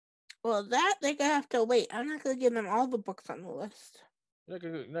 Well, that they're gonna have to wait. I'm not gonna give them all the books on the list. You're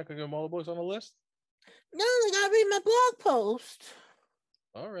not gonna give them all the books on the list? No, they gotta read my blog post.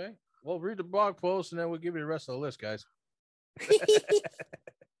 All right. Well, read the blog post and then we'll give you the rest of the list, guys.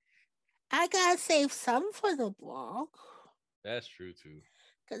 I gotta save some for the blog. That's true too.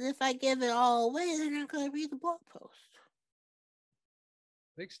 Because if I give it all away, they're not gonna read the blog post.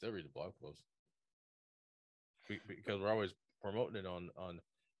 They can still read the blog post because we're always promoting it on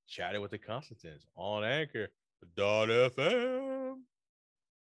Chatting with the Constantins on Anchor.fm.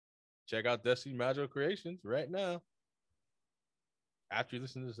 Check out Destiny Magical Creations right now after you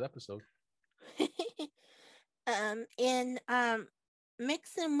listen to this episode. And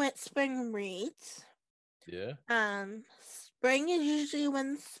mixing with spring reads. Yeah. Spring is usually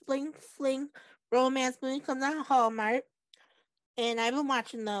when spring fling romance movie comes on Hallmark. And I've been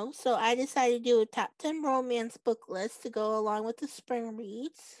watching those, so I decided to do a top 10 romance book list to go along with the spring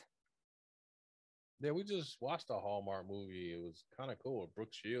reads. Yeah, we just watched a Hallmark movie. It was kind of cool with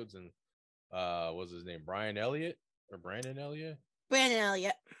Brooke Shields and what's his name? Brian Elliott or Brandon Elliott? Brandon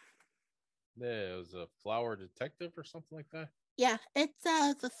Elliott. Yeah, it was a flower detective or something like that. Yeah, it's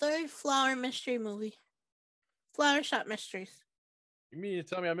the third flower mystery movie. Flower Shop Mysteries. You mean to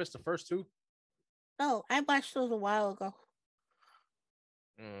tell me I missed the first 2? Oh, I watched those a while ago.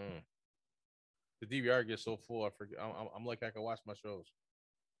 Mm. The DVR gets so full, I forget. I'm like I can watch my shows.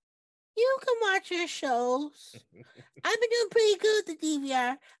 You can watch your shows. I've been doing pretty good with the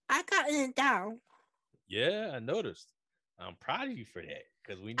DVR. I gotten it down. Yeah, I noticed. I'm proud of you for that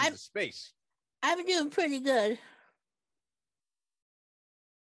because we need the space. I've been doing pretty good.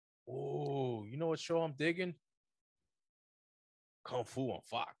 Oh, you know what show I'm digging? Kung Fu on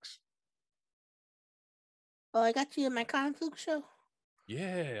Fox. Oh, I got you in my Kung Fu show?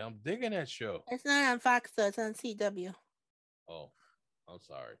 Yeah, I'm digging that show. It's not on Fox though, it's on CW. Oh, I'm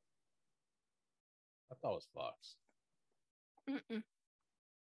sorry. I thought it was Fox. Mm-mm.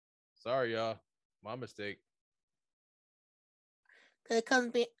 Sorry, y'all. My mistake. Cause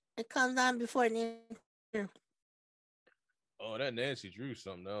it comes on before Nancy Drew. Oh, that Nancy Drew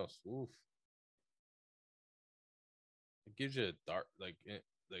something else. Oof. It gives you a dark, like it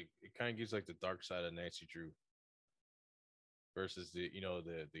kind of gives like the dark side of Nancy Drew versus the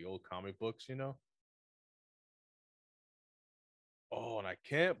old comic books. Oh, and I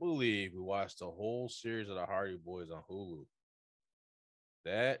can't believe we watched the whole series of the Hardy Boys on Hulu.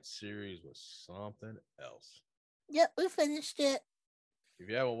 That series was something else. Yep, we finished it. If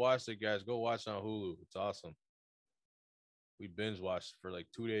you haven't watched it, guys, go watch it on Hulu. It's awesome. We binge watched for like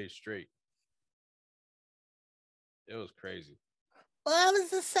 2 days straight. It was crazy. Well, I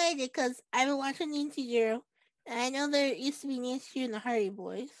was excited because I've been watching Nancy Drew, and I know there used to be Nancy Drew and the Hardy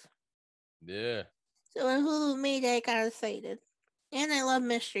Boys. Yeah. So when Hulu made it, I got excited. And I love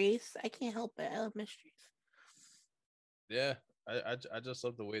mysteries. I can't help it. I love mysteries. Yeah. I just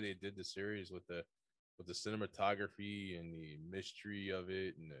love the way they did the series with the cinematography and the mystery of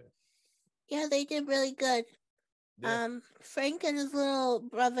it and yeah, they did really good. yeah. Frank and his little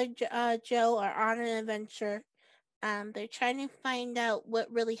brother Joe are on an adventure. They're trying to find out what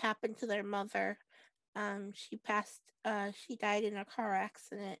really happened to their mother. She passed. She died in a car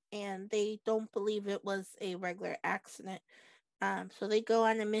accident, and they don't believe it was a regular accident. So they go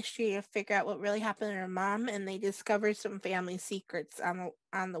on a mystery to figure out what really happened to her mom, and they discover some family secrets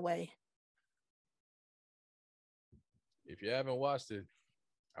on the way. If you haven't watched it,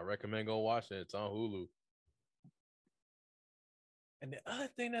 I recommend go watch it. It's on Hulu. And the other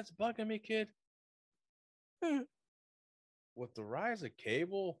thing that's bugging me, kid, with the rise of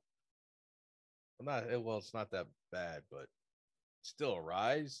cable, it's not that bad, but still a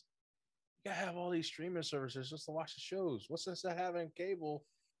rise. You gotta have all these streaming services just to watch the shows. What's the sense of having cable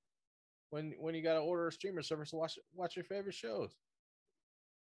when you gotta order a streaming service to watch your favorite shows?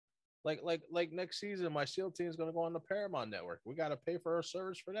 Like next season, my SEAL team is gonna go on the Paramount Network. We gotta pay for our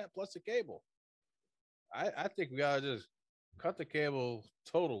service for that plus the cable. I think we gotta just cut the cable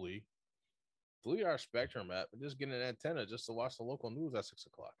totally, delete our Spectrum app, and just get an antenna just to watch the local news at 6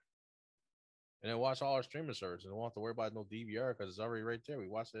 o'clock. And then watch all our streaming services. And don't have to worry about no DVR because it's already right there. We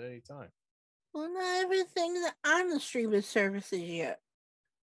watch it at any time. Well, not everything's on the streaming services yet.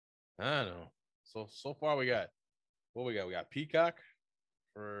 I know. So far we got what we got. We got Peacock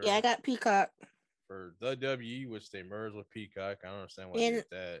for I got Peacock for WWE, which they merged with Peacock. I don't understand why they did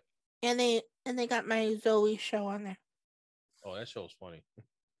that. And they got my Zoe show on there. Oh, that show's funny.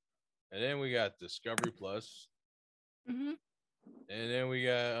 And then we got Discovery Plus. Mm-hmm. And then we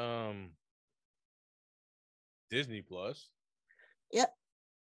got Disney Plus. Yep.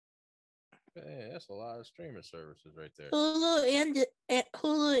 Man, that's a lot of streaming services right there. Hulu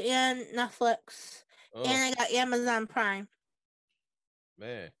and Netflix. Oh. And I got Amazon Prime.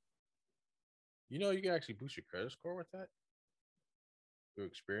 Man. You know you can actually boost your credit score with that? Through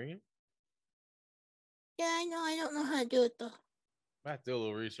Experian? Yeah, I know. I don't know how to do it though. I have to do a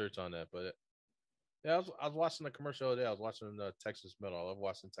little research on that, but yeah, I was watching the commercial the other day. I was watching Texas Metal. I love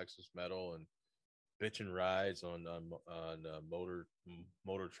watching Texas Metal and bitching rides on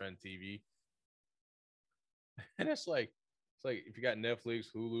Motor Trend TV. And it's like if you got Netflix,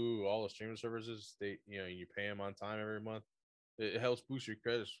 Hulu, all the streaming services, you pay them on time every month. It helps boost your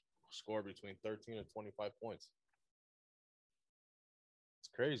credit score between 13 and 25 points. It's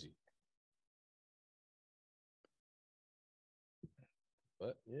crazy.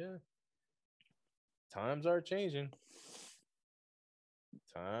 But yeah, times are changing.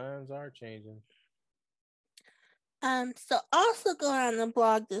 So also going on the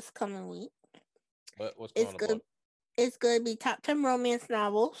blog this coming week. What's going on the blog? It's going to be top 10 romance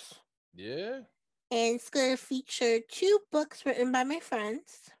novels. Yeah. And it's going to feature 2 books written by my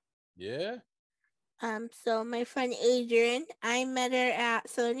friends. Yeah. So my friend Adrian, I met her at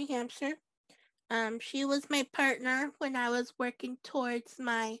Southern New Hampshire. She was my partner when I was working towards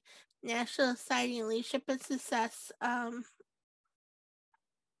my National Society of Leadership and Success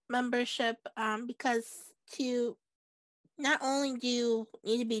membership, because not only do you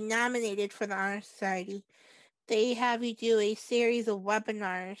need to be nominated for the Honor Society, they have you do a series of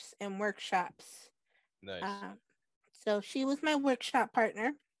webinars and workshops. Nice. So she was my workshop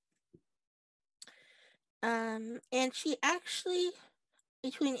partner. And she actually,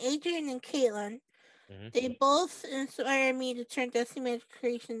 between Adrian and Caitlin, they both inspired me to turn Destiny Magic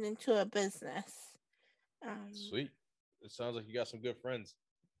Creations into a business. Sweet. It sounds like you got some good friends.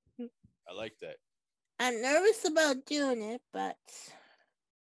 I like that. I'm nervous about doing it, but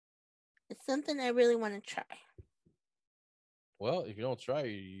it's something I really want to try. Well, if you don't try,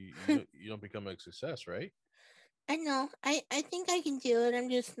 you don't become a success, right? I know. I think I can do it. I'm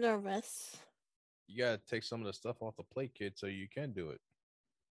just nervous. You gotta take some of the stuff off the plate, kid, so you can do it.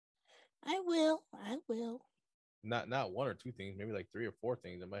 I will. Not 1 or 2 things, maybe like 3 or 4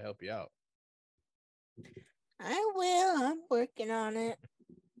 things that might help you out. I will. I'm working on it.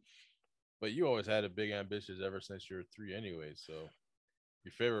 But you always had a big ambitions ever since you were 3 anyway, so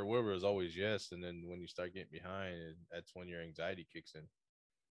your favorite word is always yes, and then when you start getting behind, that's when your anxiety kicks in.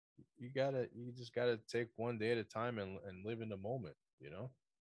 You just gotta take one day at a time and live in the moment, you know?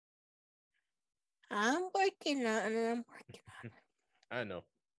 I'm working on it. I know.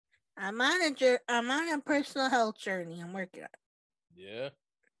 I'm on a personal health journey. I'm working on it.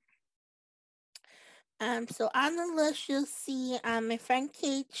 Yeah. So on the list you'll see my friend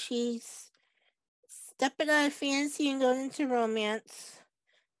Kate. She's stepping out of fantasy and going into romance.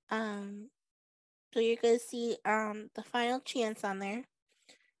 So you're gonna see the Final Chance on there.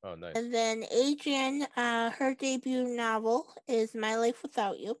 Oh, nice. And then Adrian, her debut novel is My Life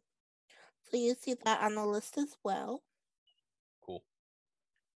Without You. So you see that on the list as well. Cool.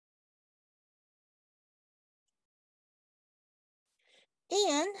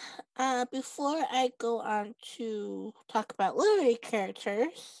 And before I go on to talk about literary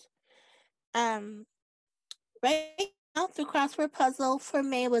characters, right now the crossword puzzle for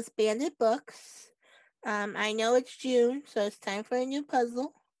May was Banded Books. I know it's June, so it's time for a new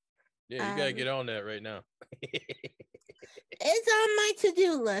puzzle. Yeah, you gotta Um, get on that right now. it's on my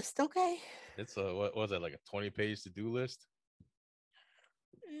to-do list, okay? It's a what was it, like a 20-page to-do list?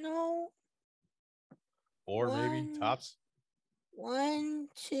 No, Or maybe one, tops. 1,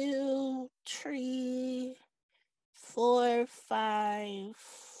 2, 3, 4, 5,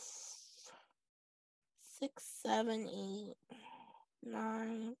 6, 7, 8,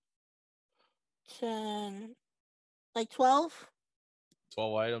 9, 10, like 12.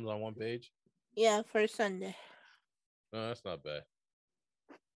 12 items on one page. Yeah, for Sunday. No, that's not bad.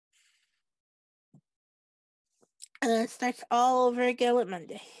 And then it starts all over again with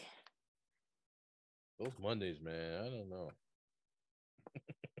Monday. Those Mondays, man, I don't know.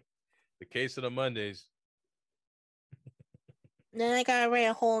 The case of the Mondays. Then I gotta write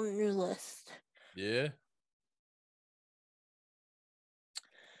a whole new list. Yeah.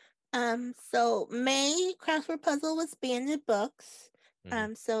 So May crossword puzzle was Banded Books.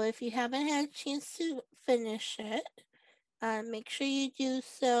 Mm-hmm. So if you haven't had a chance to finish it, make sure you do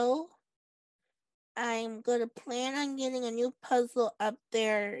so. I'm gonna plan on getting a new puzzle up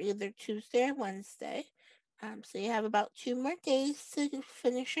there either Tuesday or Wednesday. So you have about 2 more days to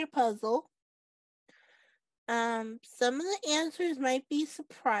finish your puzzle. Some of the answers might be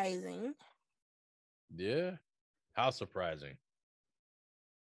surprising. Yeah. How surprising.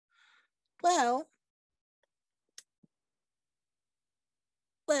 Well,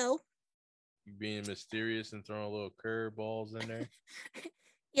 well, You being mysterious and throwing little curveballs in there.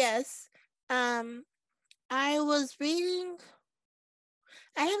 yes. I was reading.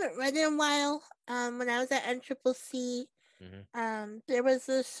 I haven't read in a while. When I was at NCCC, there was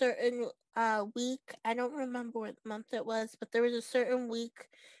a certain week. I don't remember what month it was, but there was a certain week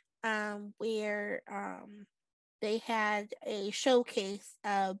where they had a showcase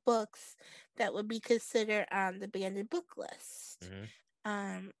of books that would be considered on the banded book list.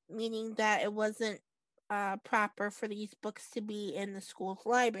 Meaning that it wasn't proper for these books to be in the school's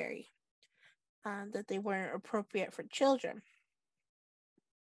library, that they weren't appropriate for children.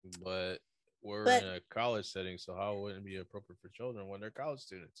 But we're But in a college setting, so how wouldn't it be appropriate for children when they're college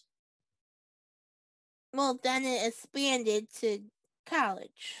students? well, then it expanded to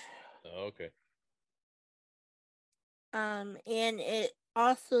college. Oh, okay. And it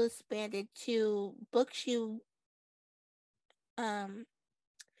also expanded to books you um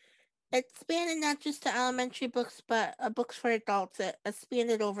expanded not just to elementary books but books for adults. It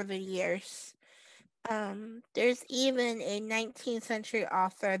expanded over the years. There's even a 19th century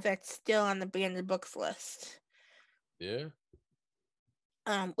author that's still on the banded books list. Yeah.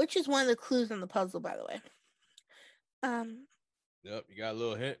 Which is one of the clues on the puzzle, by the way. Yep. You got a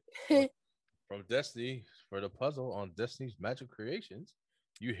little hint from Destiny for the puzzle on Destiny's Magic Creations.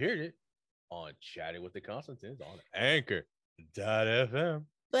 You heard it on Chatting with the Constantines on Anchor.fm.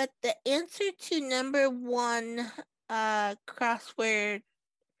 But the answer to number one crossword,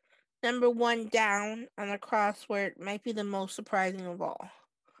 number one down on the crossword, might be the most surprising of all.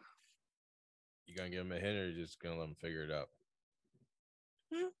 You gonna give them a hint, or you just gonna let them figure it out?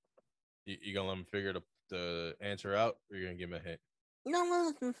 Hmm? You gonna let them figure the answer out, or you gonna give them a hint? No one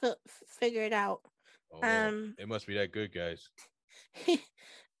let them figure it out. Oh, it must be that good, guys.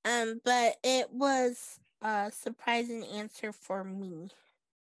 But it was a surprising answer for me.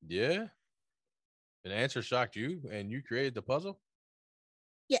 Yeah, an answer shocked you, and you created the puzzle.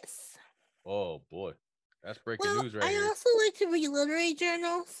 Yes. Oh boy, that's breaking Well, news right I here. also like to read literary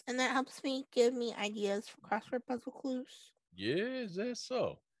journals, and that helps me give me ideas for crossword puzzle clues. Yeah, is that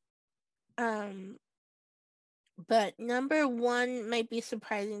so? Um, but number one might be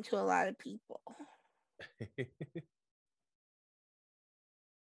surprising to a lot of people.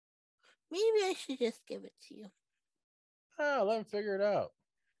 Maybe I should just give it to you. Oh, let them figure it out.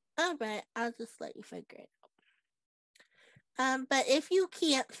 All right, I'll just let you figure it out. But if you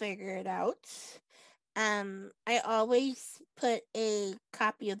can't figure it out, I always put a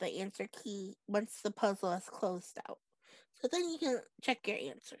copy of the answer key once the puzzle is closed out. So then you can check your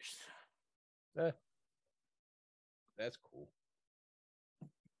answers. Eh, that's cool.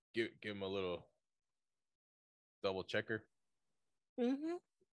 Give him a little double checker. Mm-hmm.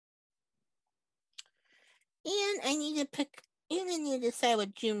 And I need to pick, and I need to decide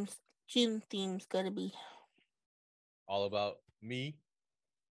what June theme's gonna be. All about me,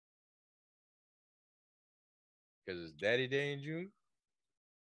 because it's Daddy Day in June.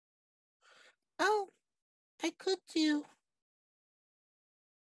 Oh, I could do.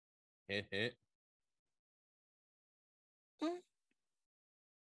 Hint, hint. Mm,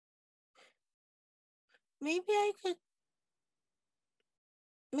 maybe I could.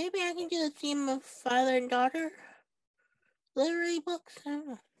 Maybe I can do the theme of father and daughter literary books. I don't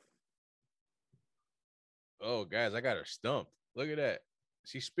know. Oh, guys, I got her stumped. Look at that.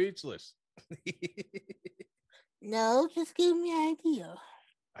 She's speechless. No, just give me an idea.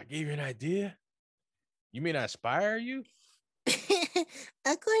 I gave you an idea. You mean I inspire you?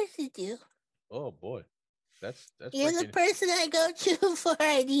 Of course you do. Oh boy, that's You're the freaking. person I go to for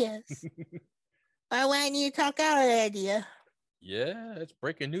ideas. Or when I need to talk out an idea. Yeah, it's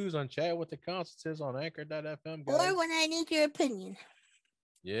breaking news on Chat with the Constances on Anchor.fm, Or guys. when I need your opinion.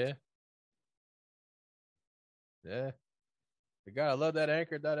 Yeah, yeah. You gotta love that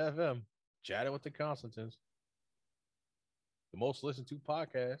Anchor.fm. Chatting with the Constantins, the most listened to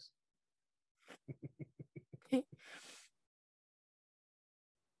podcast.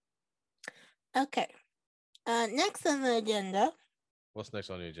 Okay. Next on the agenda, What's next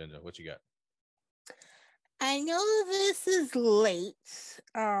on the agenda? What you got? I know this is late,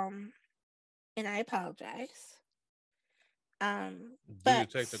 and I apologize. Due to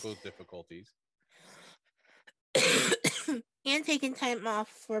But technical difficulties and taking time off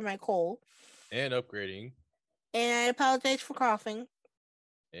for my cold, and upgrading and I apologize for coughing.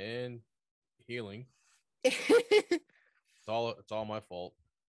 and healing, it's all my fault.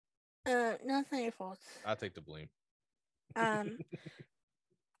 No, it's not your fault. I take the blame.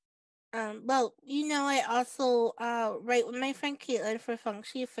 Um, well, I also write with my friend Caitlin for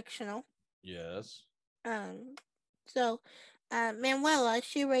Funky Fictional. Yes. Um, so, Manuela,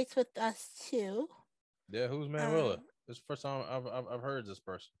 she writes with us too. Yeah, who's Manuela? This is the first time I've heard this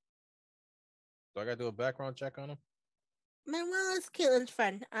person. Do I gotta do a background check on him? Manuela's Caitlin's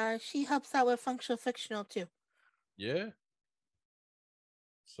friend. She helps out with Functional Fictional too. Yeah.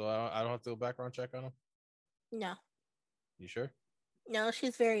 So I don't have to do a background check on him. No, You sure? no,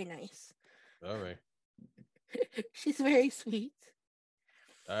 she's very nice. All right. She's very sweet.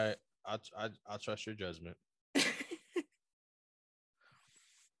 All right. I'll trust your judgment.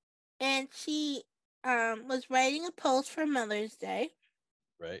 And she was writing a post for Mother's Day.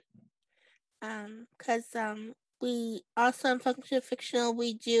 Right. Because we also in Functional Fictional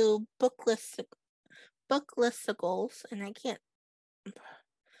we do book listicles, and I can't.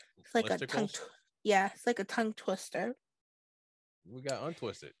 It's like Listicles? it's like a tongue twister. We got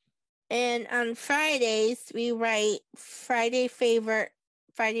untwisted. And on Fridays we write Friday favorite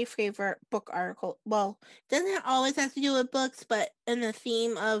book article. Well, it doesn't always have to do with books, but in the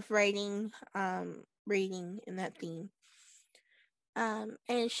theme of writing, reading in that theme. And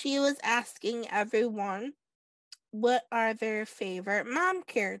she was asking everyone what are their favorite mom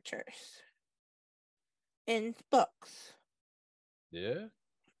characters in books. Yeah.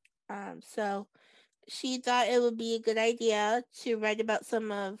 So she thought it would be a good idea to write about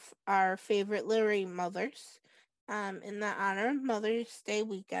some of our favorite literary mothers in the honor of Mother's Day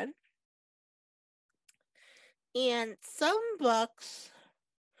weekend. And some books,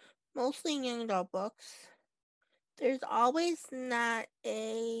 mostly young adult books, there's always not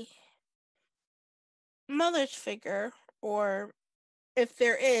a mother's figure, or if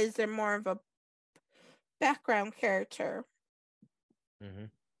there is, they're more of a background character. Mm-hmm.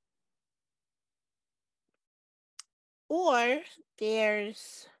 Or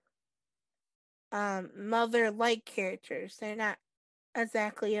there's mother-like characters. They're not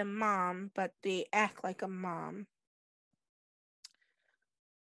exactly a mom, but they act like a mom.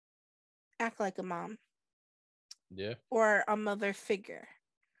 Yeah. Or a mother figure.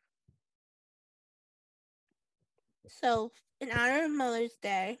 So, in honor of Mother's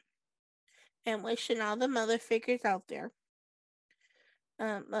Day, and wishing all the mother figures out there,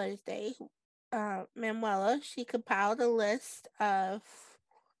 Mother's Day, Manuela, she compiled a list of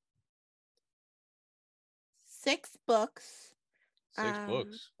 6 books. 6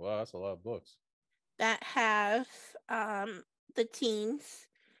 books. Wow, that's a lot of books. That have the teens'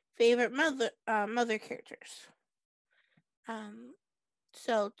 favorite mother characters.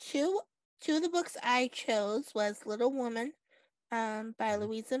 So two of the books I chose was Little Woman, by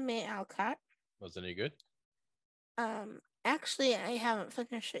Louisa May Alcott. Was it any good? Actually, I haven't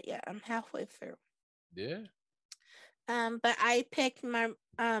finished it yet. I'm halfway through. Yeah. But I picked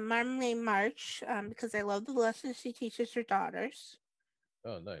Marmalade March because I love the lessons she teaches her daughters.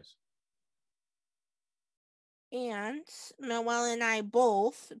 Oh, nice. And Noelle and I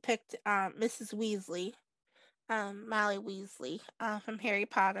both picked Mrs. Weasley, Molly Weasley, from Harry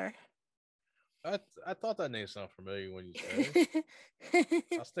Potter. I thought that name sounded familiar when you said it.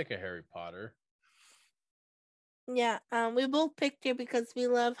 I was thinking Harry Potter. Yeah, we both picked her because we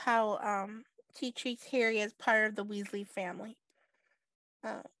love how she treats Harry as part of the Weasley family.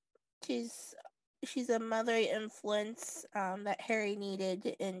 She's she's a motherly influence that Harry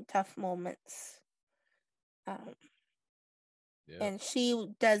needed in tough moments. Um, Yeah. and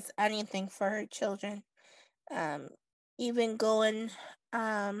she does anything for her children. Um, even going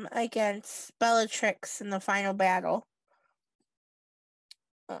against Bellatrix in the final battle.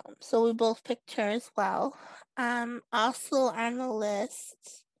 So we both picked her as well. Also on the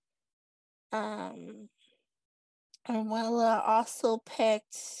list, Arwella also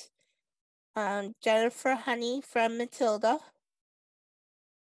picked Jennifer Honey from Matilda.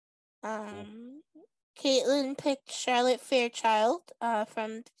 Cool. Caitlin picked Charlotte Fairchild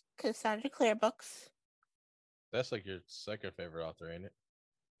from Cassandra Clare books. That's like your second favorite author, ain't it?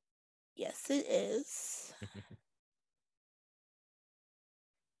 Yes, it is.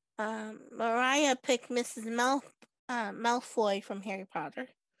 Mariah picked Mrs. Malfoy from Harry Potter.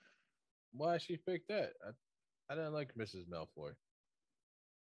 Why she picked that? I didn't like Mrs. Malfoy.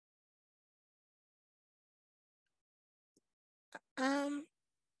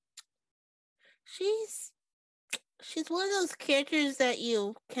 She's one of those characters that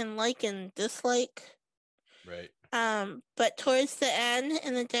you can like and dislike. Right. But towards the end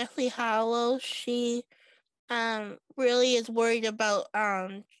in the Deathly Hallows, she really is worried about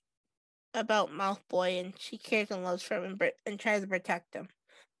Malfoy, and she cares and loves for him and tries to protect him.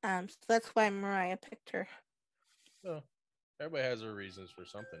 So that's why Mariah picked her. Oh, everybody has their reasons for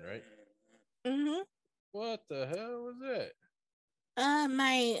something, right? Mhm. What the hell was that?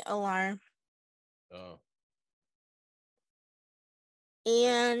 My alarm. Oh.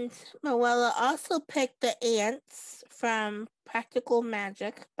 And Moella also picked the ants from Practical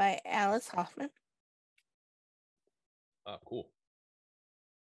Magic by Alice Hoffman. Ah, cool.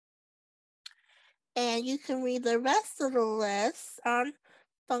 And you can read the rest of the list on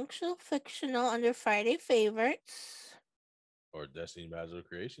Functional Fictional under Friday Favorites. Or Destiny Magical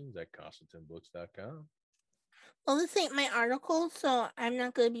Creations at ConstantineBooks.com. Well, this ain't my article, so I'm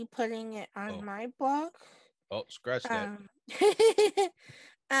not going to be putting it on my blog. Oh, scratch that.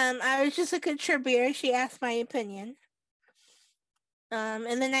 I was just a contributor. She asked my opinion.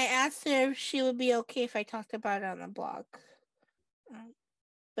 And then I asked her if she would be okay if I talked about it on the blog.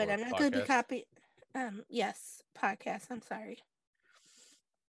 But I'm not going to be copying. Yes, podcast. I'm sorry.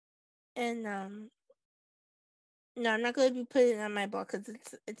 And no, I'm not going to be putting it on my blog because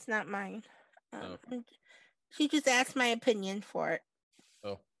it's not mine. She just asked my opinion for it.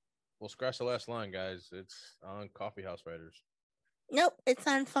 Oh, well, scratch the last line, guys. It's on Coffee House Writers. Nope, it's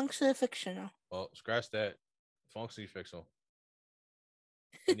on Functional Fictional. Well, scratch that. Functionally Fictional.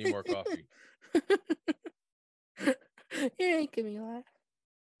 I need more coffee. You're making me laugh.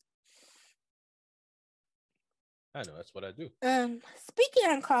 I know, that's what I do. Speaking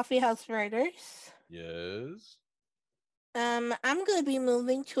on Coffee House Writers. Yes. I'm gonna be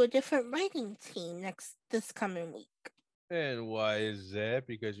moving to a different writing team this coming week. And why is that?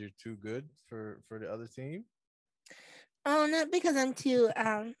 Because you're too good for the other team? Oh, not because I'm too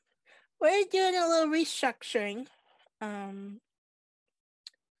we're doing a little restructuring. We're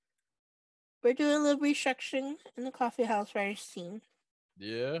doing a little restructuring in the Coffee House Writers team.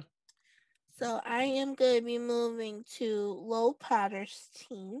 Yeah. So I am gonna be moving to Low Potter's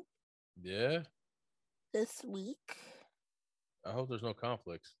team. Yeah. This week. I hope there's no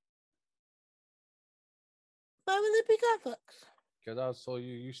conflicts. Why would there be conflicts? Because I was so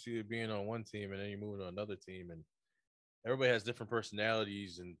used to being on one team and then you move to another team, and everybody has different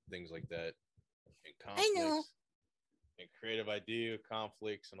personalities and things like that, and conflicts. I know. And creative idea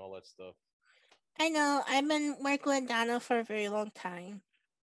conflicts and all that stuff. I know. I've been working with Donna for a very long time.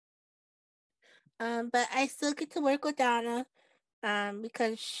 But I still get to work with Donna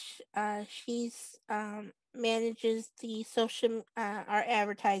because she's manages the social our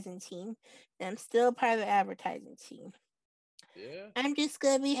advertising team, and I'm still part of the advertising team. Yeah. I'm just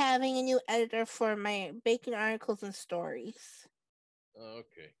gonna be having a new editor for my baking articles and stories. Oh,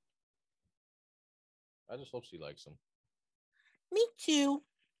 okay. I just hope she likes them. Me too.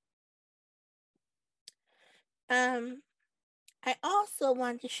 I also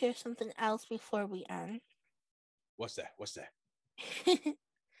want to share something else before we end. What's that?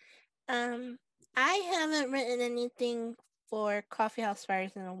 I haven't written anything for Coffee House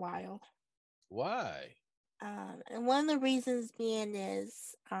Writers in a while. Why? And one of the reasons being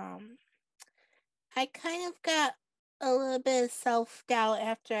is I kind of got a little bit of self-doubt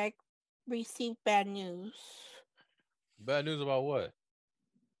after I received bad news. Bad news about what?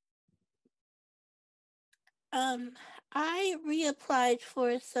 I reapplied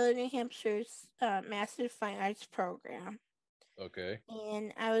for Southern New Hampshire's Master of Fine Arts program. Okay.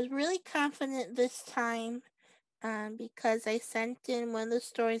 And I was really confident this time because I sent in one of the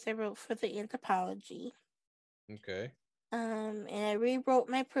stories I wrote for the anthropology. Okay. And I rewrote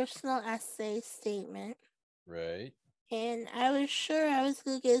my personal essay statement. Right. And I was sure I was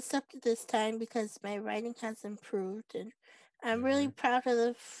going to get accepted this time because my writing has improved. And I'm really proud of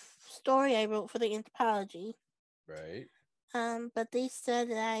the story I wrote for the anthropology. Right. But they said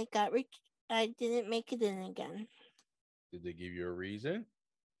that I didn't make it in again. Did they give you a reason?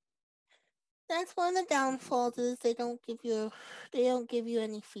 That's one of the downfalls is they don't give you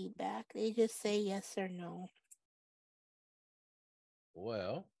any feedback. They just say yes or no.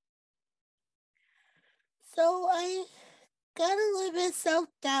 Well, So I got a little bit self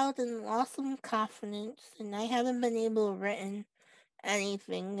doubt and lost some confidence, and I haven't been able to written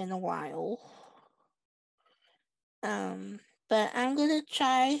anything in a while. But I'm gonna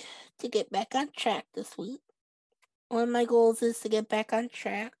try to get back on track this week. One of my goals is to get back on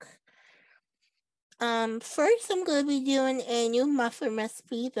track. First I'm gonna be doing a new muffin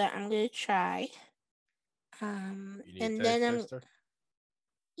recipe that I'm gonna try. you need a And taste then tester?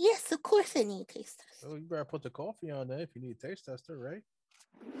 yes, of course I need a taste test. Oh, you better put the coffee on there if you need a taste tester, right?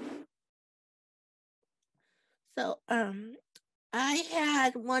 So, I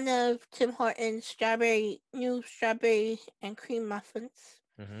had one of Tim Hortons new strawberry and cream muffins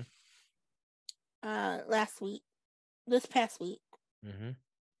Mm-hmm. this past week. Mm-hmm.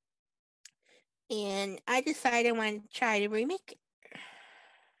 And I decided I wanted to try to remake it.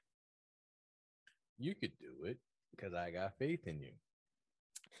 You could do it because I got faith in you.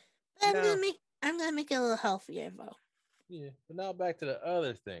 But Now, I'm gonna make it a little healthier though. yeah, but now back to the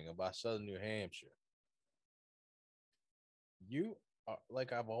other thing about Southern New Hampshire. You are,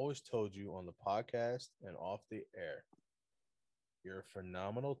 like I've always told you on the podcast and off the air, you're a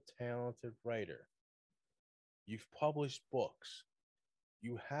phenomenal, talented writer. You've published books.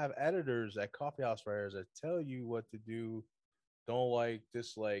 You have editors at Coffeehouse Writers that tell you what to do, don't like,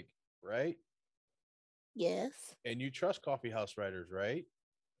 dislike, right? Yes. And you trust Coffeehouse Writers, right?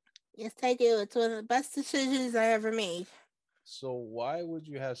 Yes, I do. It's one of the best decisions I ever made. So why would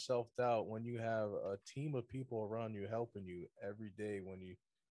you have self-doubt when you have a team of people around you helping you every day when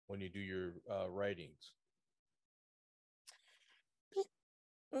you do your writings?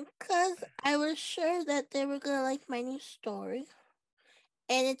 Because I was sure that they were gonna like my new story.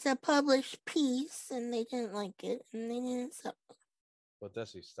 And it's a published piece and they didn't like it and they didn't sell it. But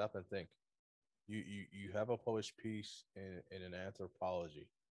Desi, stop and think. You have a published piece in an anthropology.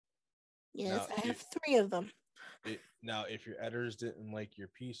 Yes, Now, I have three of them. now if your editors didn't like your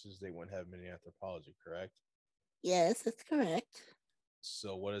pieces, they wouldn't have many anthropology, correct? Yes, that's correct.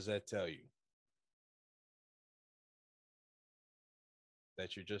 So what does that tell you?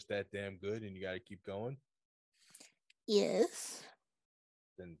 That you're just that damn good and you got to keep going? Yes.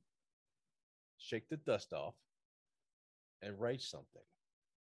 Then shake the dust off and write something.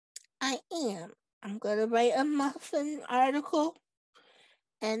 I am. I'm gonna write a muffin article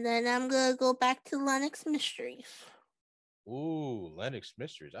and then I'm gonna go back to Lennox Mysteries. Ooh, Lennox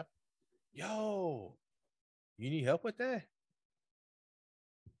Mysteries. Yo, you need help with that?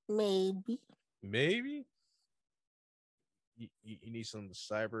 Maybe. Maybe you need some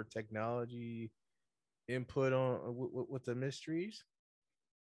cyber technology input on with the mysteries.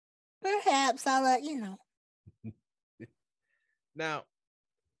 Perhaps I'll let you know. Now,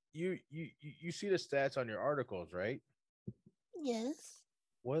 you see the stats on your articles, right? Yes.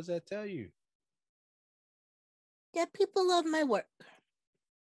 What does that tell you? Yeah, people love my work.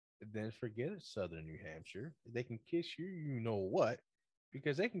 Then forget it, Southern New Hampshire. They can kiss you know what,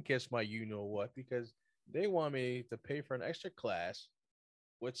 because they can kiss my you know what, because they want me to pay for an extra class,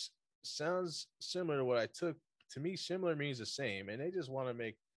 which sounds similar to what I took. To me, similar means the same, and they just want to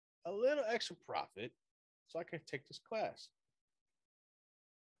make a little extra profit so I can take this class,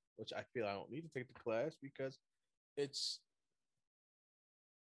 which I feel I don't need to take the class because it's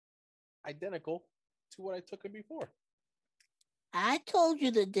identical to what I took it before. I told you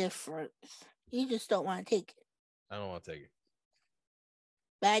the difference. You just don't want to take it. I don't want to take it.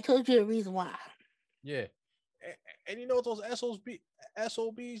 But I told you the reason why. Yeah. And you know what those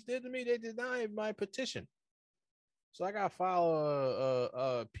SOBs did to me? They denied my petition. So I got to file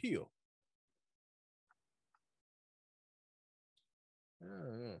a appeal. I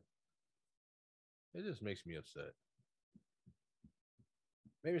don't know. It just makes me upset.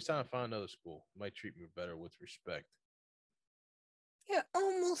 Maybe it's time to find another school. Might treat me better with respect. You're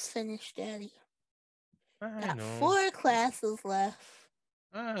almost finished, Daddy. I Got know. 4 classes left.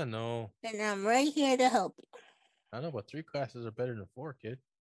 I know. And I'm right here to help you. I know, but 3 classes are better than 4, kid.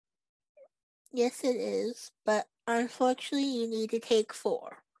 Yes, it is. But unfortunately, you need to take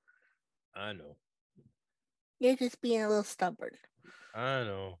 4. I know. You're just being a little stubborn. I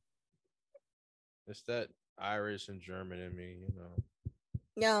know. It's that Irish and German in me, you know.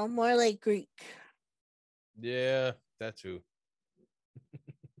 No, more like Greek. Yeah, that too.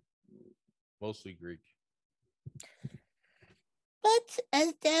 Mostly Greek. But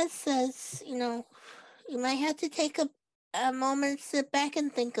as Dad says, you might have to take a moment, sit back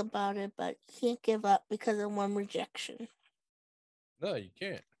and think about it, but you can't give up because of one rejection. No, you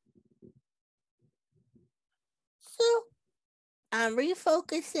can't. So I'm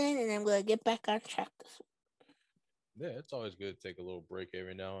refocusing and I'm going to get back on track this week. Yeah, it's always good to take a little break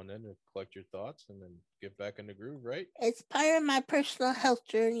every now and then to collect your thoughts and then get back in the groove, right? It's part of my personal health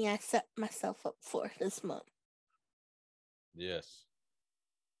journey I set myself up for this month. Yes.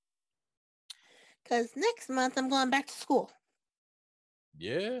 Because next month I'm going back to school.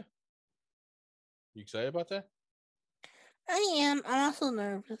 Yeah. You excited about that? I am. I'm also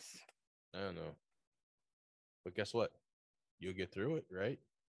nervous. I don't know. But guess what? You'll get through it, right?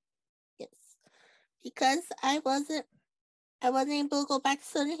 Yes. Because I wasn't able to go back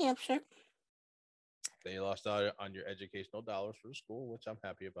to New Hampshire. They lost out on your educational dollars for school, which I'm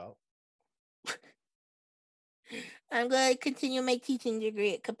happy about. I'm going to continue my teaching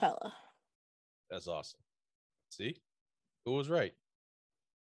degree at Capella. That's awesome. See? Who was right?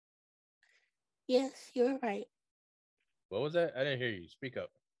 Yes, you're right. What was that? I didn't hear you. Speak up.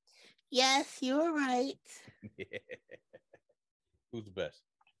 Yes, you're right. Who's the best?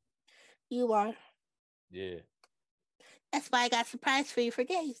 You are. Yeah. That's why I got a surprise for you for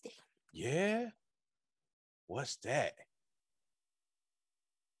Daddy's Day. Yeah? What's that?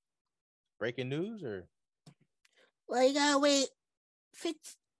 Breaking news or? Well, you gotta wait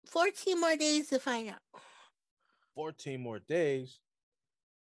 14 more days to find out. 14 more days?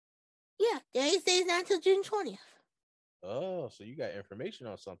 Yeah, Daddy's Day is not until June 20th. Oh, so you got information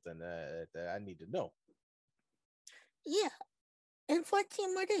on something that I need to know. Yeah, in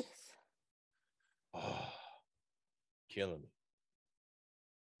 14 more days. Oh, killing me.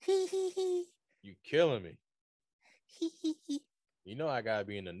 You killing me. You know I gotta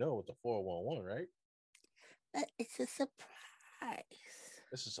be in the know with the 411, right? But it's a surprise.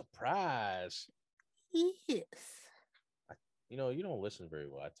 It's a surprise. Yes. You don't listen very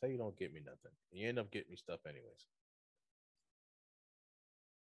well. I tell you, don't get me nothing. You end up getting me stuff anyways.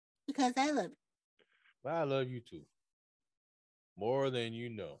 Because I love you. But I love you too. More than you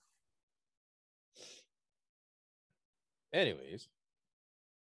know. Anyways,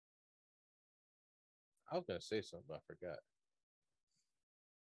 I was gonna say something, but I forgot.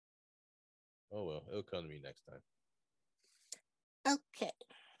 Oh well, it'll come to me next time. Okay.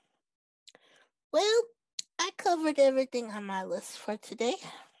 Well, I covered everything on my list for today.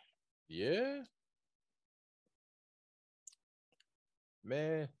 Yeah.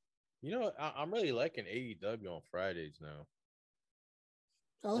 Man, I'm really liking AEW on Fridays now.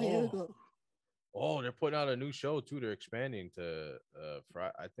 Oh, here we go. Oh, they're putting out a new show too. They're expanding to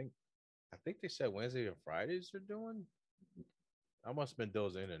Friday. I think they said Wednesday and Fridays they're doing. I must have been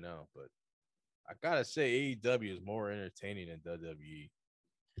those in and out, but I gotta say AEW is more entertaining than WWE.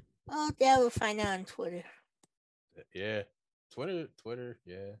 Oh, Dad will find out on Twitter. Yeah, Twitter.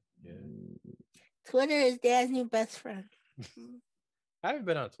 Yeah. Twitter is Dad's new best friend. I haven't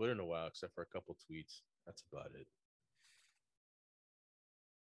been on Twitter in a while, except for a couple tweets. That's about it.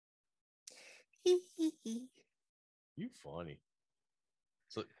 You funny.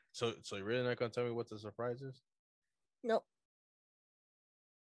 So you're really not gonna tell me what the surprise is? Nope.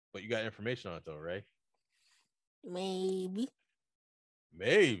 But you got information on it though, right? Maybe.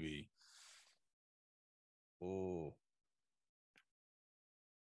 Maybe. Ooh.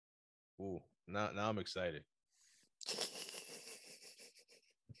 Ooh. Now I'm excited.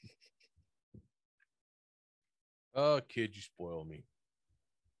 Oh, kid, you spoil me.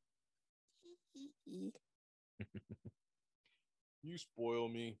 You spoil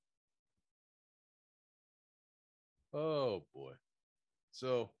me. Oh boy.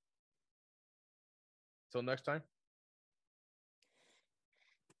 So till next time.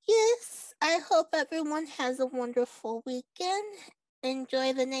 Yes, I hope everyone has a wonderful weekend.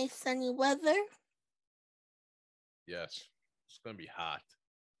 Enjoy the nice sunny weather. Yes. It's gonna be hot.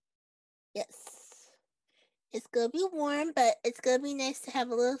 Yes. It's gonna be warm, but it's gonna be nice to have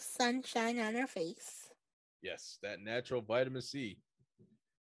a little sunshine on our face. Yes, that natural vitamin C.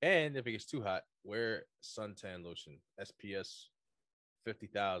 And if it gets too hot, wear suntan lotion. SPS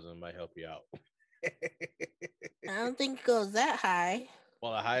 50,000 might help you out. I don't think it goes that high.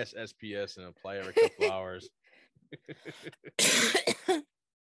 Well, the highest SPS and apply every couple hours.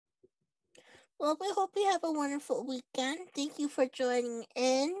 Well, we hope you have a wonderful weekend. Thank you for joining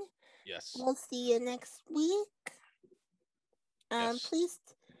in. Yes. We'll see you next week. Yes. Please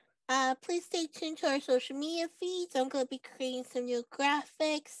please stay tuned to our social media feeds. I'm going to be creating some new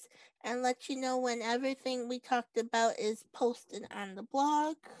graphics and let you know when everything we talked about is posted on the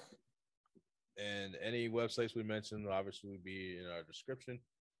blog. And any websites we mentioned obviously will be in our description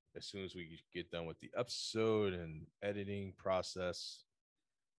as soon as we get done with the episode and editing process.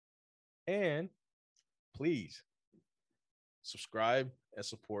 And please subscribe and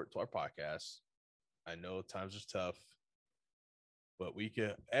support to our podcast. I know times are tough, but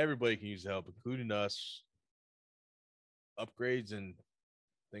everybody can use help, including us. Upgrades and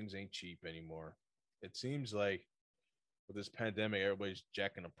things ain't cheap anymore. It seems like with this pandemic, everybody's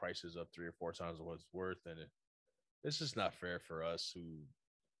jacking the prices up 3 or 4 times what it's worth, and this is not fair for us who,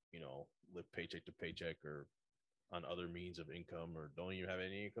 live paycheck to paycheck or on other means of income or don't even have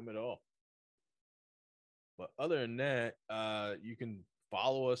any income at all. But other than that, you can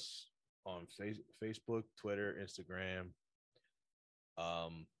follow us on Facebook, Twitter, Instagram.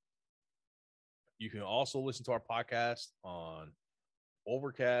 Um, you can also listen to our podcast on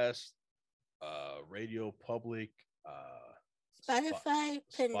Overcast, Radio Public, Spotify, Spot,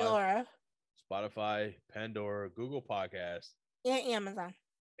 Pandora, Spotify, Pandora, Google Podcast, and Amazon.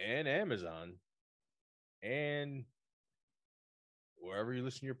 and Amazon, and wherever you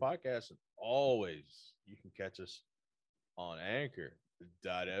listen to your podcast. And always, you can catch us on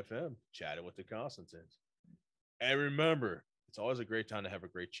Anchor.fm, chatting with the Constantins. And remember, it's always a great time to have a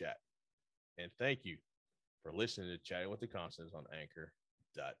great chat. And thank you for listening to Chatting with the Constants on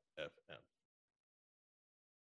Anchor.fm.